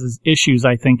causes issues,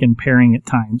 I think, in pairing at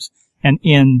times. And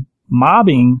in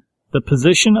mobbing, the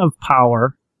position of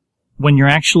power, when you're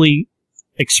actually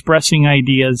expressing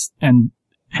ideas and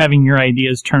having your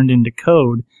ideas turned into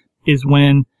code, is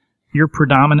when you're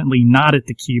predominantly not at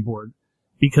the keyboard.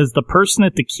 Because the person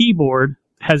at the keyboard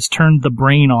has turned the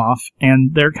brain off,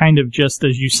 and they're kind of just,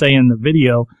 as you say in the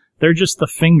video, they're just the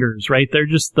fingers, right? They're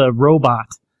just the robot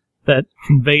that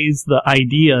conveys the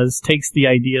ideas, takes the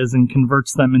ideas, and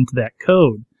converts them into that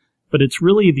code. But it's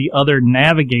really the other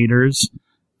navigators,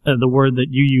 the word that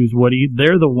you use, Woody,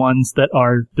 they're the ones that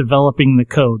are developing the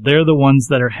code. They're the ones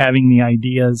that are having the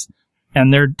ideas,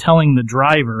 and they're telling the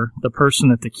driver, the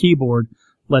person at the keyboard,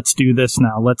 let's do this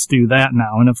now, let's do that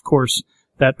now. And of course,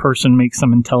 that person makes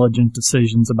some intelligent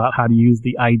decisions about how to use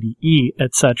the IDE,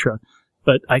 etc.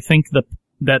 But I think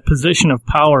that position of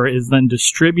power is then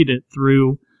distributed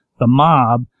through the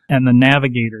mob and the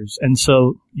navigators. And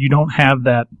so you don't have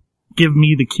that, give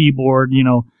me the keyboard,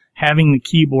 having the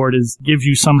keyboard gives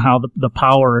you somehow the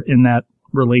power in that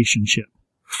relationship.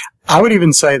 I would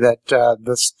even say that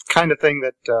this kind of thing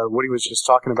that Woody was just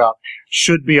talking about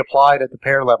should be applied at the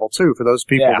pair level too. For those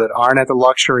people that aren't at the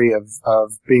luxury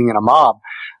of being in a mob,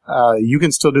 you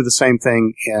can still do the same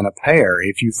thing in a pair.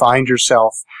 If you find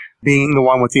yourself being the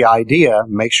one with the idea,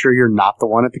 make sure you're not the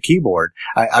one at the keyboard.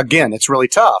 Again, it's really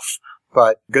tough,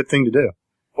 but good thing to do.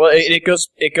 Well, it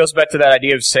goes back to that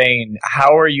idea of saying,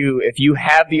 how are you, if you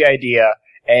have the idea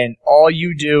and all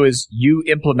you do is you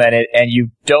implement it and you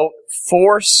don't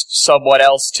force someone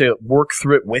else to work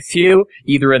through it with you,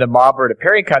 either in a mob or in a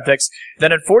pairing context,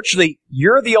 then unfortunately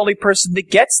you're the only person that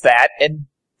gets that, and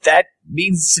that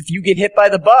means if you get hit by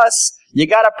the bus, you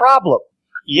got a problem.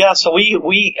 Yeah, so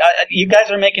you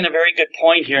guys are making a very good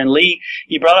point here. And Lee,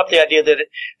 you brought up the idea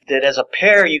that as a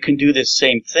pair you can do this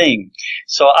same thing.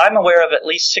 So I'm aware of at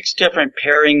least 6 different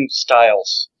pairing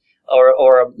styles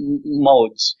or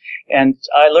modes. And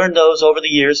I learned those over the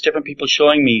years, different people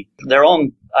showing me their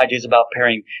own ideas about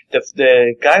pairing.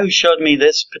 The guy who showed me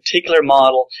this particular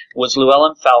model was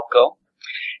Llewellyn Falco.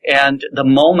 And the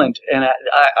moment, and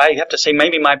I have to say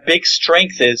maybe my big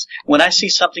strength is when I see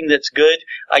something that's good,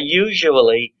 I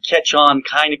usually catch on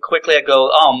kind of quickly. I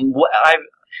go, I've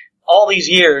all these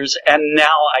years, and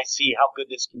now I see how good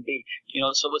this can be.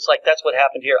 So it's like that's what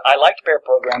happened here. I liked pair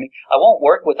programming. I won't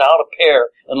work without a pair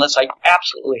unless I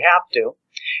absolutely have to.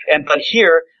 But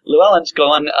here, Llewellyn's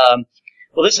going,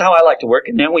 well, this is how I like to work.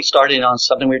 And then we started on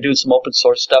something. We were doing some open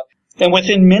source stuff. And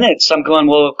within minutes, I'm going,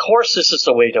 well, of course this is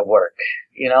the way to work,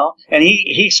 And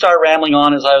he started rambling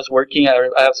on as I was working.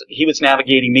 He was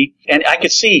navigating me. And I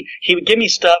could see he would give me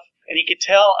stuff, and he could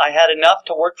tell I had enough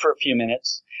to work for a few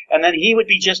minutes. And then he would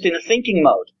be just in a thinking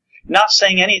mode, not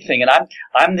saying anything. And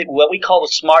I'm what we call the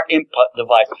smart input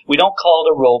device. We don't call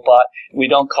it a robot. We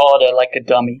don't call it like a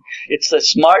dummy. It's the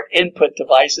smart input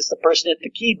device. It's the person at the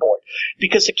keyboard.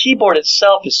 Because the keyboard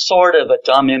itself is sort of a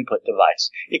dumb input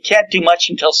device. It can't do much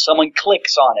until someone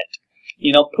clicks on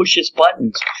it, pushes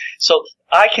buttons. So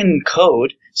I can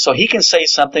code, so he can say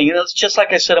something. It's just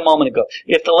like I said a moment ago.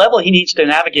 If the level he needs to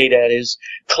navigate at is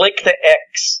click the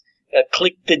X,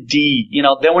 click the D,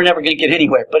 then we're never going to get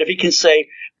anywhere. But if he can say,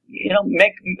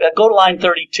 go to line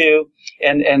 32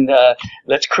 and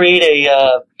let's create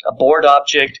a board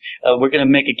object. We're going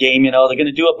to make a game, they're going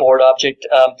to do a board object.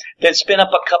 Then spin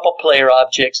up a couple player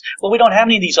objects. Well, we don't have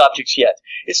any of these objects yet.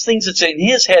 It's things that's in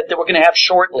his head that we're going to have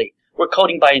shortly. We're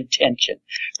coding by intention.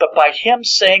 But by him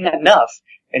saying enough,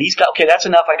 and he's got, okay, that's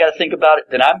enough, I got to think about it,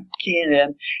 then I'm keying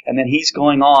in, and then he's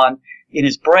going on in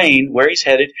his brain where he's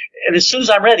headed. And as soon as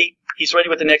I'm ready, he's ready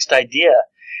with the next idea.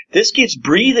 This gives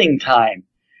breathing time,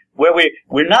 where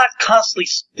we're not constantly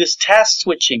this task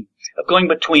switching of going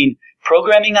between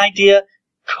programming idea,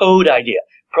 code idea,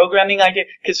 programming idea,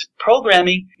 because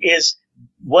programming is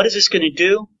what is this going to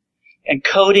do, and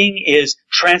coding is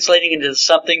translating into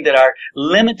something that our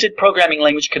limited programming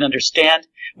language can understand.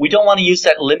 We don't want to use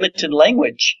that limited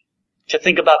language to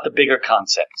think about the bigger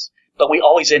concepts. But we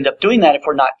always end up doing that if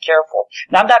we're not careful.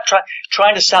 Now, I'm not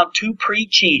trying to sound too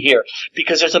preachy here,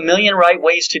 because there's a million right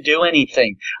ways to do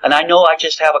anything. And I know I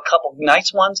just have a couple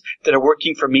nice ones that are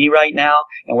working for me right now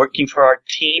and working for our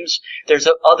teams. There's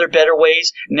other better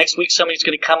ways. Next week, somebody's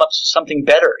going to come up with something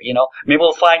better, Maybe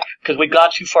we'll find, because we've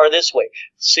gone too far this way.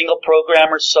 Single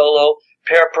programmer, solo,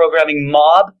 pair programming,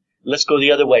 mob. Let's go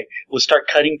the other way. We'll start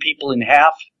cutting people in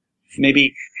half.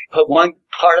 Maybe put one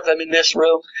part of them in this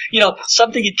room.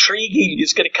 Something intriguing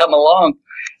is going to come along.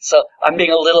 So I'm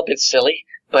being a little bit silly,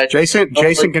 but Jason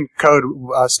can code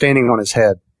standing on his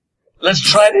head. Let's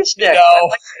try this next. No. I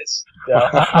like this.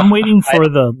 I'm waiting for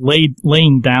the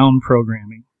laying down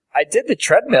programming. I did the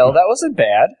treadmill. That wasn't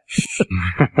bad.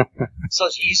 So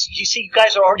you see, you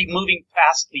guys are already moving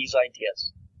past these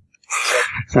ideas.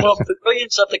 So, well, the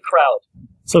brilliance of the crowd.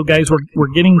 So, guys,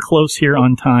 we're getting close here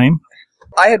on time.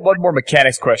 I had one more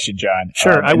mechanics question, John.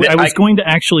 Sure. I was going to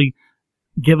actually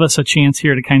give us a chance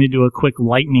here to kind of do a quick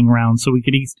lightning round so we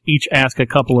could each ask a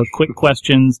couple of quick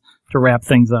questions to wrap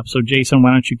things up. So, Jason,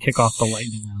 why don't you kick off the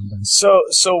lightning round then?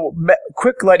 So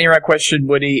quick lightning round question,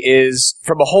 Woody, is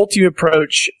from a whole team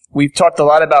approach, we've talked a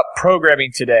lot about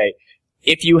programming today.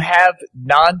 If you have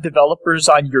non-developers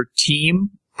on your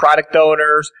team, product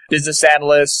owners, business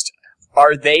analysts,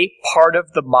 are they part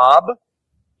of the mob?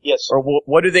 Yes. Or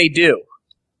what do they do?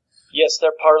 Yes,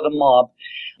 they're part of the mob.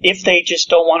 If they just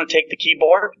don't want to take the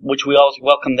keyboard, which we always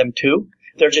welcome them to,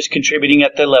 they're just contributing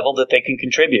at the level that they can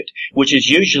contribute, which is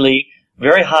usually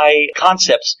very high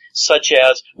concepts, such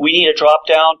as we need a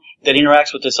drop-down that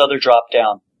interacts with this other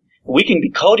drop-down. We can be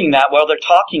coding that while they're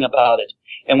talking about it,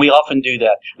 and we often do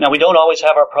that. Now, we don't always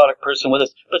have our product person with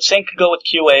us, but same could go with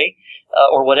QA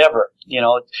or whatever. You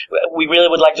know, we really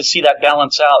would like to see that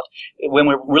balance out. When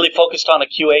we're really focused on a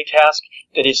QA task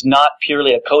that is not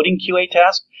purely a coding QA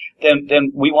task,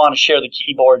 then we want to share the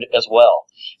keyboard as well.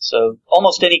 So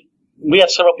we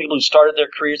have several people who started their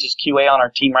careers as QA on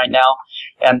our team right now,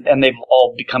 and they've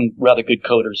all become rather good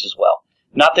coders as well.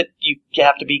 Not that you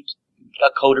have to be a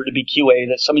coder to be QA,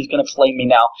 that somebody's going to flame me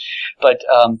now, but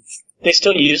they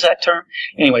still use that term.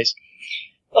 Anyways,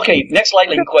 okay, next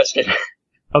lightning question.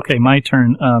 Okay, my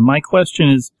turn. My question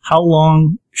is, how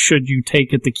long should you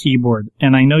take at the keyboard?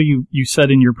 And I know you said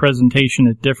in your presentation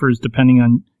it differs depending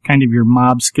on kind of your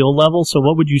mob skill level, so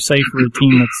what would you say for a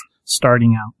team that's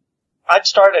starting out? I'd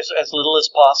start as little as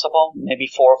possible, maybe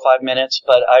 4 or 5 minutes,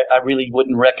 but I really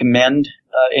wouldn't recommend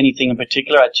anything in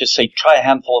particular. I'd just say try a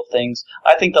handful of things.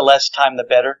 I think the less time, the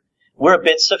better. We're a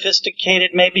bit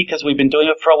sophisticated maybe because we've been doing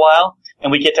it for a while,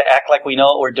 and we get to act like we know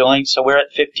what we're doing, so we're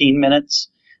at 15 minutes.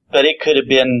 But it could have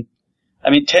been,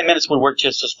 10 minutes would work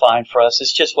just as fine for us.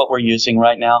 It's just what we're using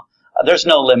right now. There's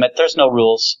no limit. There's no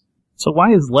rules. So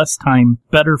why is less time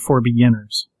better for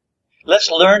beginners? Let's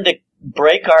learn to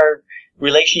break our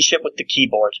relationship with the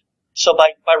keyboard. So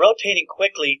by rotating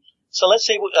quickly, so let's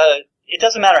say it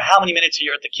doesn't matter how many minutes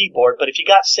you're at the keyboard, but if you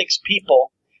got 6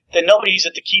 people, then nobody's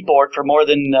at the keyboard for more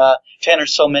than 10 or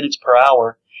so minutes per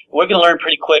hour. We're going to learn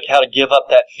pretty quick how to give up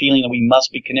that feeling that we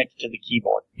must be connected to the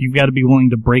keyboard. You've got to be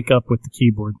willing to break up with the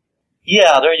keyboard.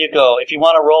 Yeah, there you go. If you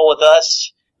want to roll with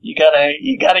us, you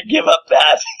gotta give up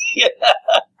that. Yeah.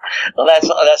 Well,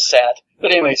 that's sad.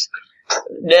 But anyways,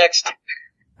 next.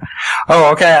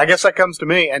 Oh, okay. I guess that comes to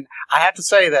me, and I have to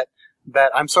say that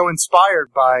I'm so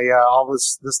inspired by all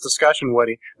this discussion,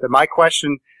 Woody, that my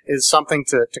question is something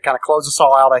to kind of close us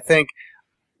all out. I think,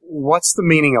 what's the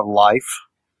meaning of life?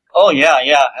 Oh, yeah.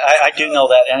 I do know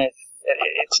that, and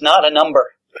it's not a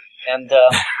number, and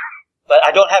but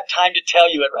I don't have time to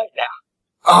tell you it right now.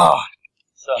 Oh,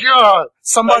 so, God,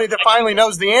 somebody that finally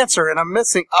knows the answer, and I'm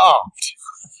missing. Oh,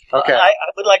 okay. I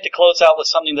would like to close out with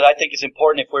something that I think is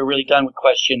important if we're really done with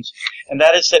questions, and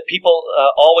that is that people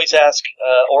always ask,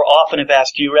 or often have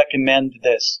asked, do you recommend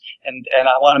this? And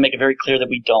I want to make it very clear that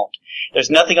we don't. There's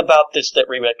nothing about this that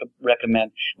we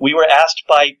recommend. We were asked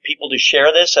by people to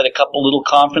share this at a couple little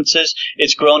conferences.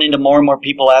 It's grown into more and more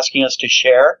people asking us to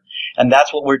share, and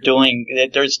that's what we're doing.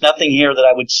 There's nothing here that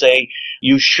I would say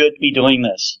you should be doing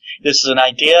this. This is an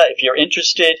idea. If you're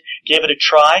interested, give it a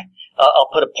try. I'll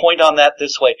put a point on that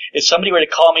this way. If somebody were to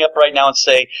call me up right now and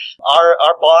say,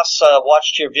 our boss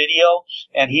watched your video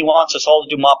and he wants us all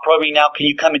to do mob programming now, can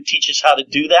you come and teach us how to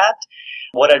do that?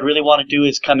 What I'd really want to do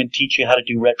is come and teach you how to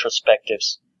do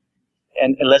retrospectives.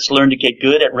 And let's learn to get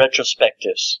good at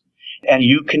retrospectives. And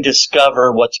you can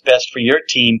discover what's best for your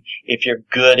team if you're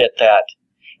good at that.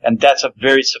 And that's a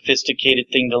very sophisticated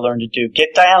thing to learn to do.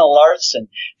 Get Diana Larson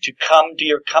to come to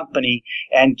your company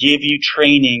and give you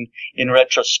training in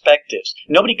retrospectives.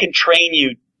 Nobody can train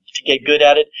you to get good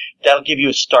at it. That'll give you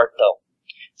a start, though.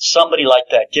 Somebody like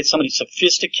that. Get somebody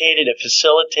sophisticated at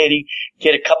facilitating.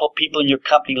 Get a couple people in your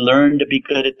company. Learn to be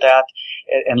good at that.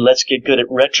 And let's get good at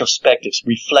retrospectives.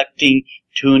 Reflecting,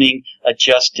 tuning,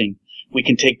 adjusting. We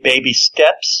can take baby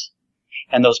steps.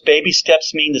 And those baby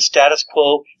steps mean the status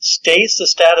quo stays the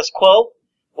status quo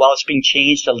while it's being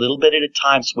changed a little bit at a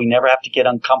time, so we never have to get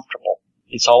uncomfortable.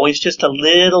 It's always just a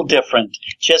little different,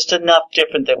 just enough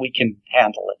different that we can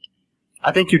handle it.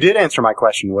 I think you did answer my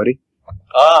question, Woody.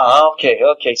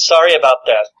 Okay. Sorry about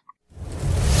that.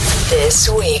 This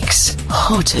week's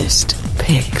hottest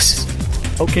picks.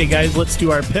 Okay, guys, let's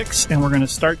do our picks, and we're going to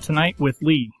start tonight with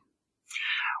Lee.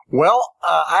 Well,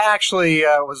 I actually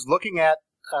was looking at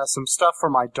some stuff for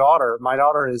my daughter. My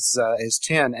daughter is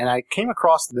 10, and I came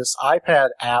across this iPad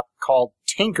app called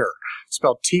Tinker,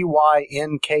 spelled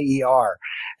Tynker,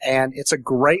 and it's a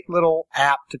great little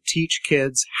app to teach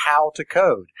kids how to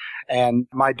code. And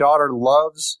my daughter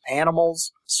loves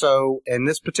animals, so in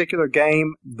this particular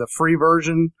game, the free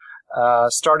version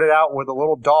started out with a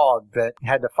little dog that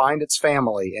had to find its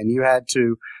family, and you had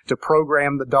to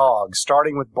program the dog,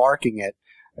 starting with barking it,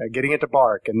 getting it to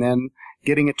bark, and then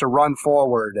getting it to run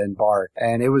forward and bark.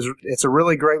 And it's a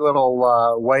really great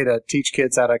little way to teach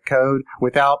kids how to code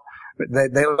without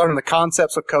they learn the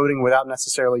concepts of coding without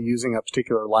necessarily using a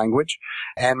particular language.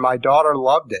 And my daughter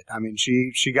loved it. I mean,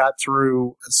 she got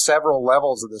through several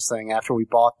levels of this thing after we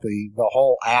bought the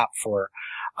whole app for,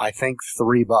 I think,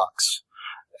 $3.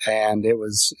 And it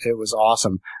was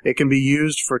awesome. It can be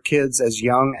used for kids as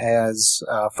young as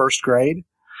first grade,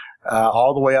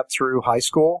 all the way up through high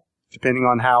school, depending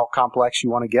on how complex you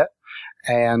want to get.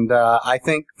 And I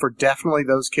think for definitely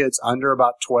those kids under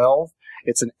about 12,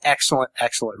 it's an excellent,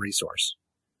 excellent resource.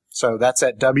 So that's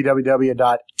at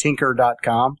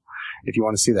www.tinker.com if you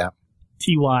want to see that.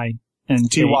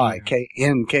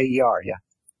 Tynker, yeah.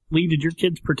 Lee, did your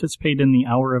kids participate in the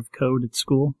Hour of Code at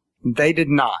school? They did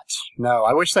not. No,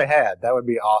 I wish they had. That would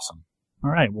be awesome.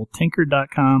 All right. Well,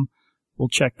 tinker.com. We'll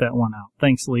check that one out.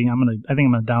 Thanks, Lee. I think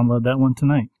I'm going to download that one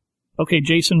tonight. Okay,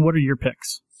 Jason, what are your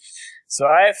picks? So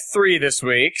I have 3 this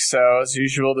week. So as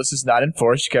usual, this is not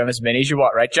enforced. You can have as many as you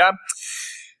want, right, John?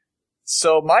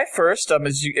 So my first, for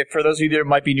those of you that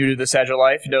might be new to this Agile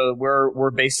Life,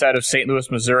 we're based out of St.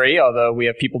 Louis, Missouri, although we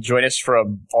have people join us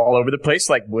from all over the place,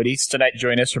 like Woody's tonight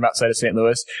join us from outside of St.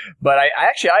 Louis. But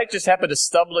I just happened to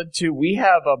stumble into, we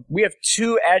have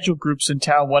 2 Agile groups in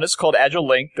town. One is called Agile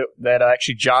Link that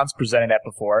actually John's presented at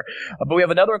before. But we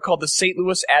have another one called the St.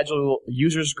 Louis Agile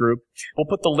Users Group. We'll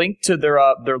put the link to their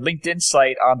LinkedIn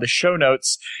site on the show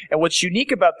notes. And what's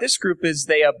unique about this group is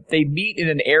they meet in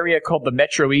an area called the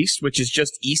Metro East, which is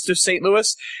just east of St.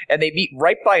 Louis, and they meet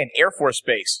right by an Air Force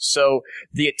base. So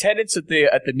the attendance at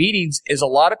the meetings is a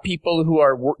lot of people who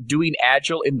are doing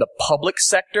Agile in the public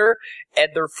sector, and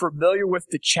they're familiar with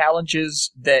the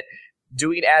challenges that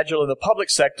doing Agile in the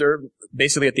public sector,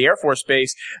 basically at the Air Force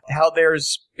Base, how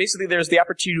there's the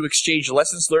opportunity to exchange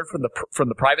lessons learned from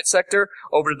the private sector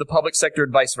over to the public sector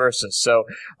and vice versa. So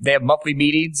they have monthly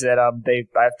meetings, and they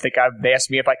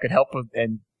asked me if I could help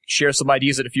and share some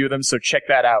ideas at a few of them. So check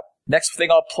that out. Next thing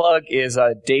I'll plug is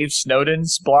Dave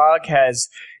Snowden's blog has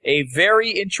a very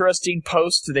interesting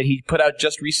post that he put out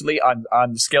just recently on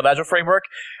the Scaled Agile framework.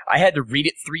 I had to read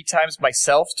it 3 times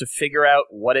myself to figure out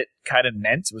what it kind of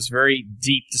meant. It was very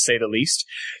deep, to say the least.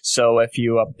 So if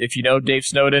you know Dave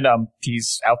Snowden,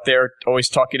 he's out there always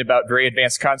talking about very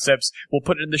advanced concepts. We'll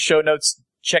put it in the show notes.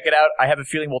 Check it out. I have a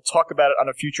feeling we'll talk about it on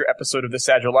a future episode of This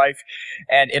Agile Life.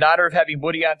 And in honor of having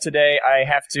Woody on today, I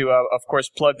have to, of course,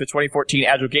 plug the 2014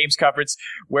 Agile Games Conference,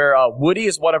 where Woody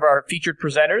is one of our featured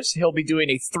presenters. He'll be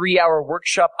doing a 3-hour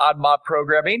workshop on mob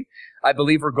programming. I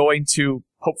believe we're going to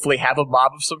hopefully have a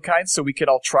mob of some kind so we can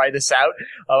all try this out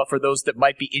for those that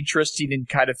might be interested in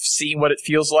kind of seeing what it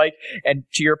feels like. And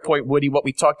to your point, Woody, what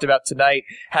we talked about tonight,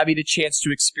 having a chance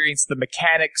to experience the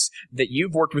mechanics that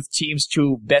you've worked with teams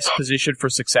to best position for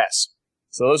success.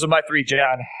 So those are my 3,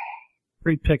 John.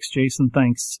 Great picks, Jason.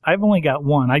 Thanks. I've only got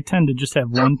one. I tend to just have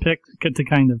one pick to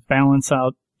kind of balance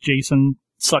out Jason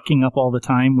sucking up all the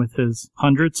time with his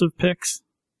hundreds of picks,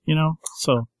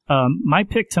 So my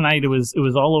pick tonight, it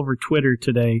was all over Twitter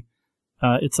today.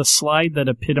 It's a slide that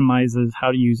epitomizes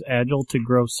how to use Agile to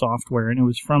grow software, and it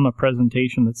was from a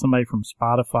presentation that somebody from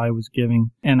Spotify was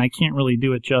giving. And I can't really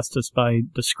do it justice by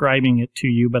describing it to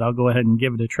you, but I'll go ahead and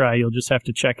give it a try. You'll just have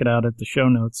to check it out at the show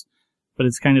notes. But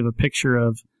it's kind of a picture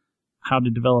of how to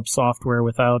develop software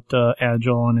without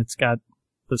Agile, and it's got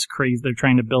this crazy, they're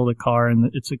trying to build a car, and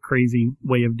it's a crazy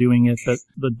way of doing it. But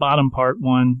the bottom part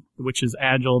one, which is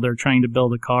Agile, they're trying to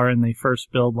build a car, and they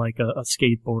first build like a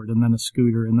skateboard, and then a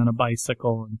scooter, and then a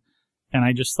bicycle. And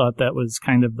I just thought that was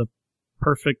kind of the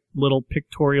perfect little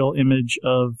pictorial image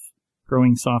of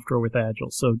growing software with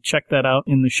Agile. So check that out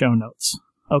in the show notes.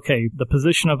 Okay, the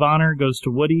position of honor goes to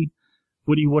Woody.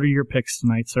 Woody, what are your picks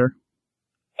tonight, sir?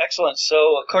 Excellent.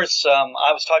 So, of course,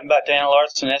 I was talking about Dan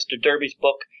Larson and Esther Derby's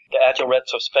book, The Agile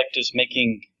Retrospect, is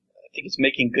making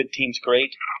good teams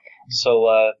great.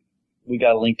 So we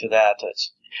got a link to that.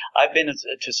 I've been to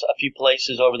a few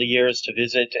places over the years to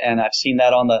visit, and I've seen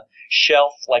that on the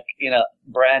shelf, like in a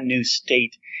brand new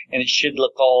state, and it should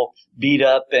look all beat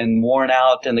up and worn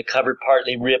out, and the cover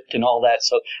partly ripped and all that.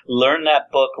 So learn that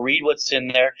book, read what's in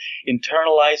there,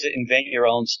 internalize it, invent your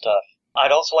own stuff.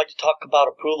 I'd also like to talk about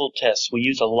approval tests. We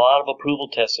use a lot of approval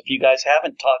tests. If you guys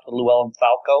haven't talked with Llewellyn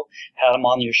Falco, had him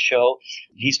on your show,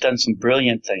 he's done some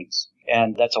brilliant things.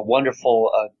 And that's a wonderful,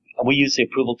 we use the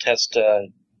approval test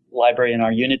library in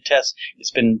our unit tests.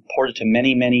 It's been ported to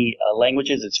many, many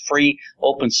languages. It's free,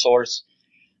 open source.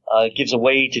 It gives a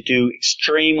way to do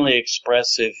extremely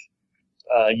expressive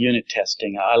unit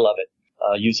testing. I love it.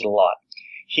 Use it a lot.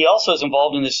 He also is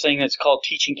involved in this thing that's called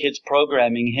Teaching Kids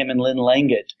Programming, him and Lynn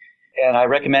Langett. And I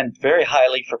recommend very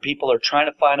highly for people who are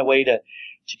trying to find a way to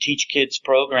teach kids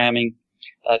programming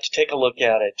to take a look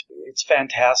at it. It's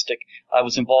fantastic. I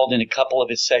was involved in a couple of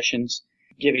his sessions,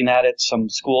 giving that at some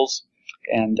schools.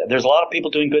 And there's a lot of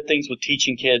people doing good things with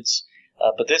teaching kids,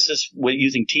 but this is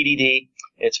using TDD.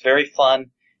 It's very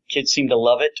fun. Kids seem to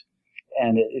love it.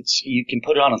 And you can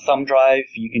put it on a thumb drive.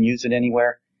 You can use it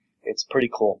anywhere. It's pretty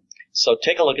cool. So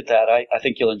take a look at that. I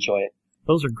think you'll enjoy it.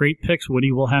 Those are great picks,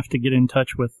 Woody. We'll have to get in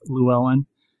touch with Llewellyn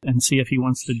and see if he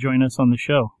wants to join us on the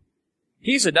show.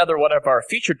 He's another one of our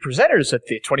featured presenters at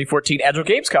the 2014 Agile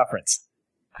Games Conference.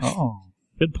 Oh,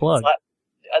 good plug.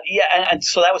 Yeah, and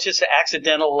so that was just an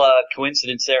accidental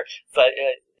coincidence there. But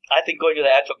I think going to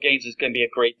the Agile Games is going to be a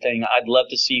great thing. I'd love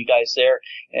to see you guys there,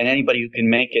 and anybody who can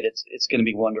make it, it's going to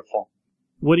be wonderful.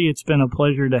 Woody, it's been a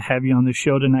pleasure to have you on the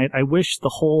show tonight. I wish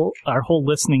our whole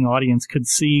listening audience could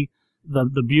see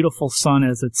the beautiful sun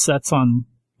as it sets on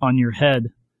your head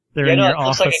there in your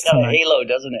office tonight. It looks like a halo,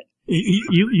 doesn't it?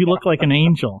 You look like an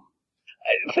angel.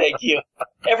 Thank you.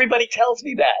 Everybody tells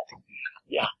me that.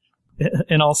 Yeah.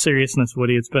 In all seriousness,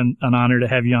 Woody, it's been an honor to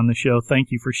have you on the show. Thank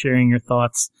you for sharing your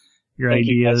thoughts, your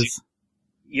ideas.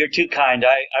 You're too kind.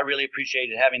 I really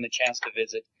appreciated having the chance to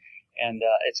visit, and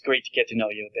it's great to get to know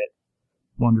you a bit.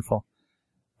 Wonderful.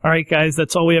 All right, guys,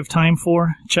 that's all we have time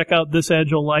for. Check out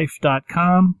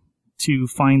thisagilelife.com to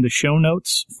find the show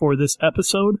notes for this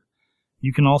episode.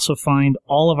 You can also find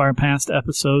all of our past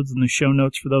episodes and the show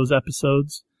notes for those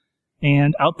episodes.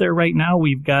 And out there right now,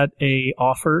 we've got a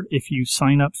offer. If you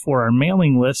sign up for our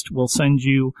mailing list, we'll send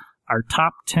you our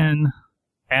top 10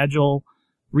 Agile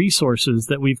resources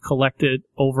that we've collected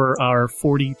over our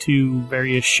 42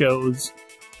 various shows.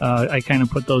 I kind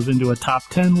of put those into a top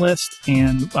 10 list,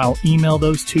 and I'll email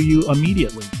those to you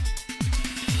immediately.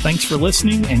 Thanks for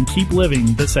listening, and keep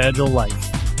living this Agile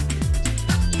life.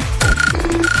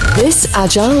 This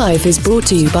Agile Life is brought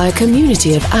to you by a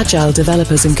community of Agile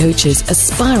developers and coaches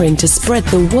aspiring to spread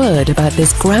the word about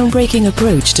this groundbreaking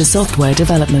approach to software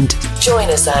development. Join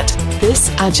us at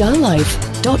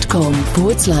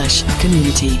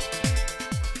thisagilelife.com/community.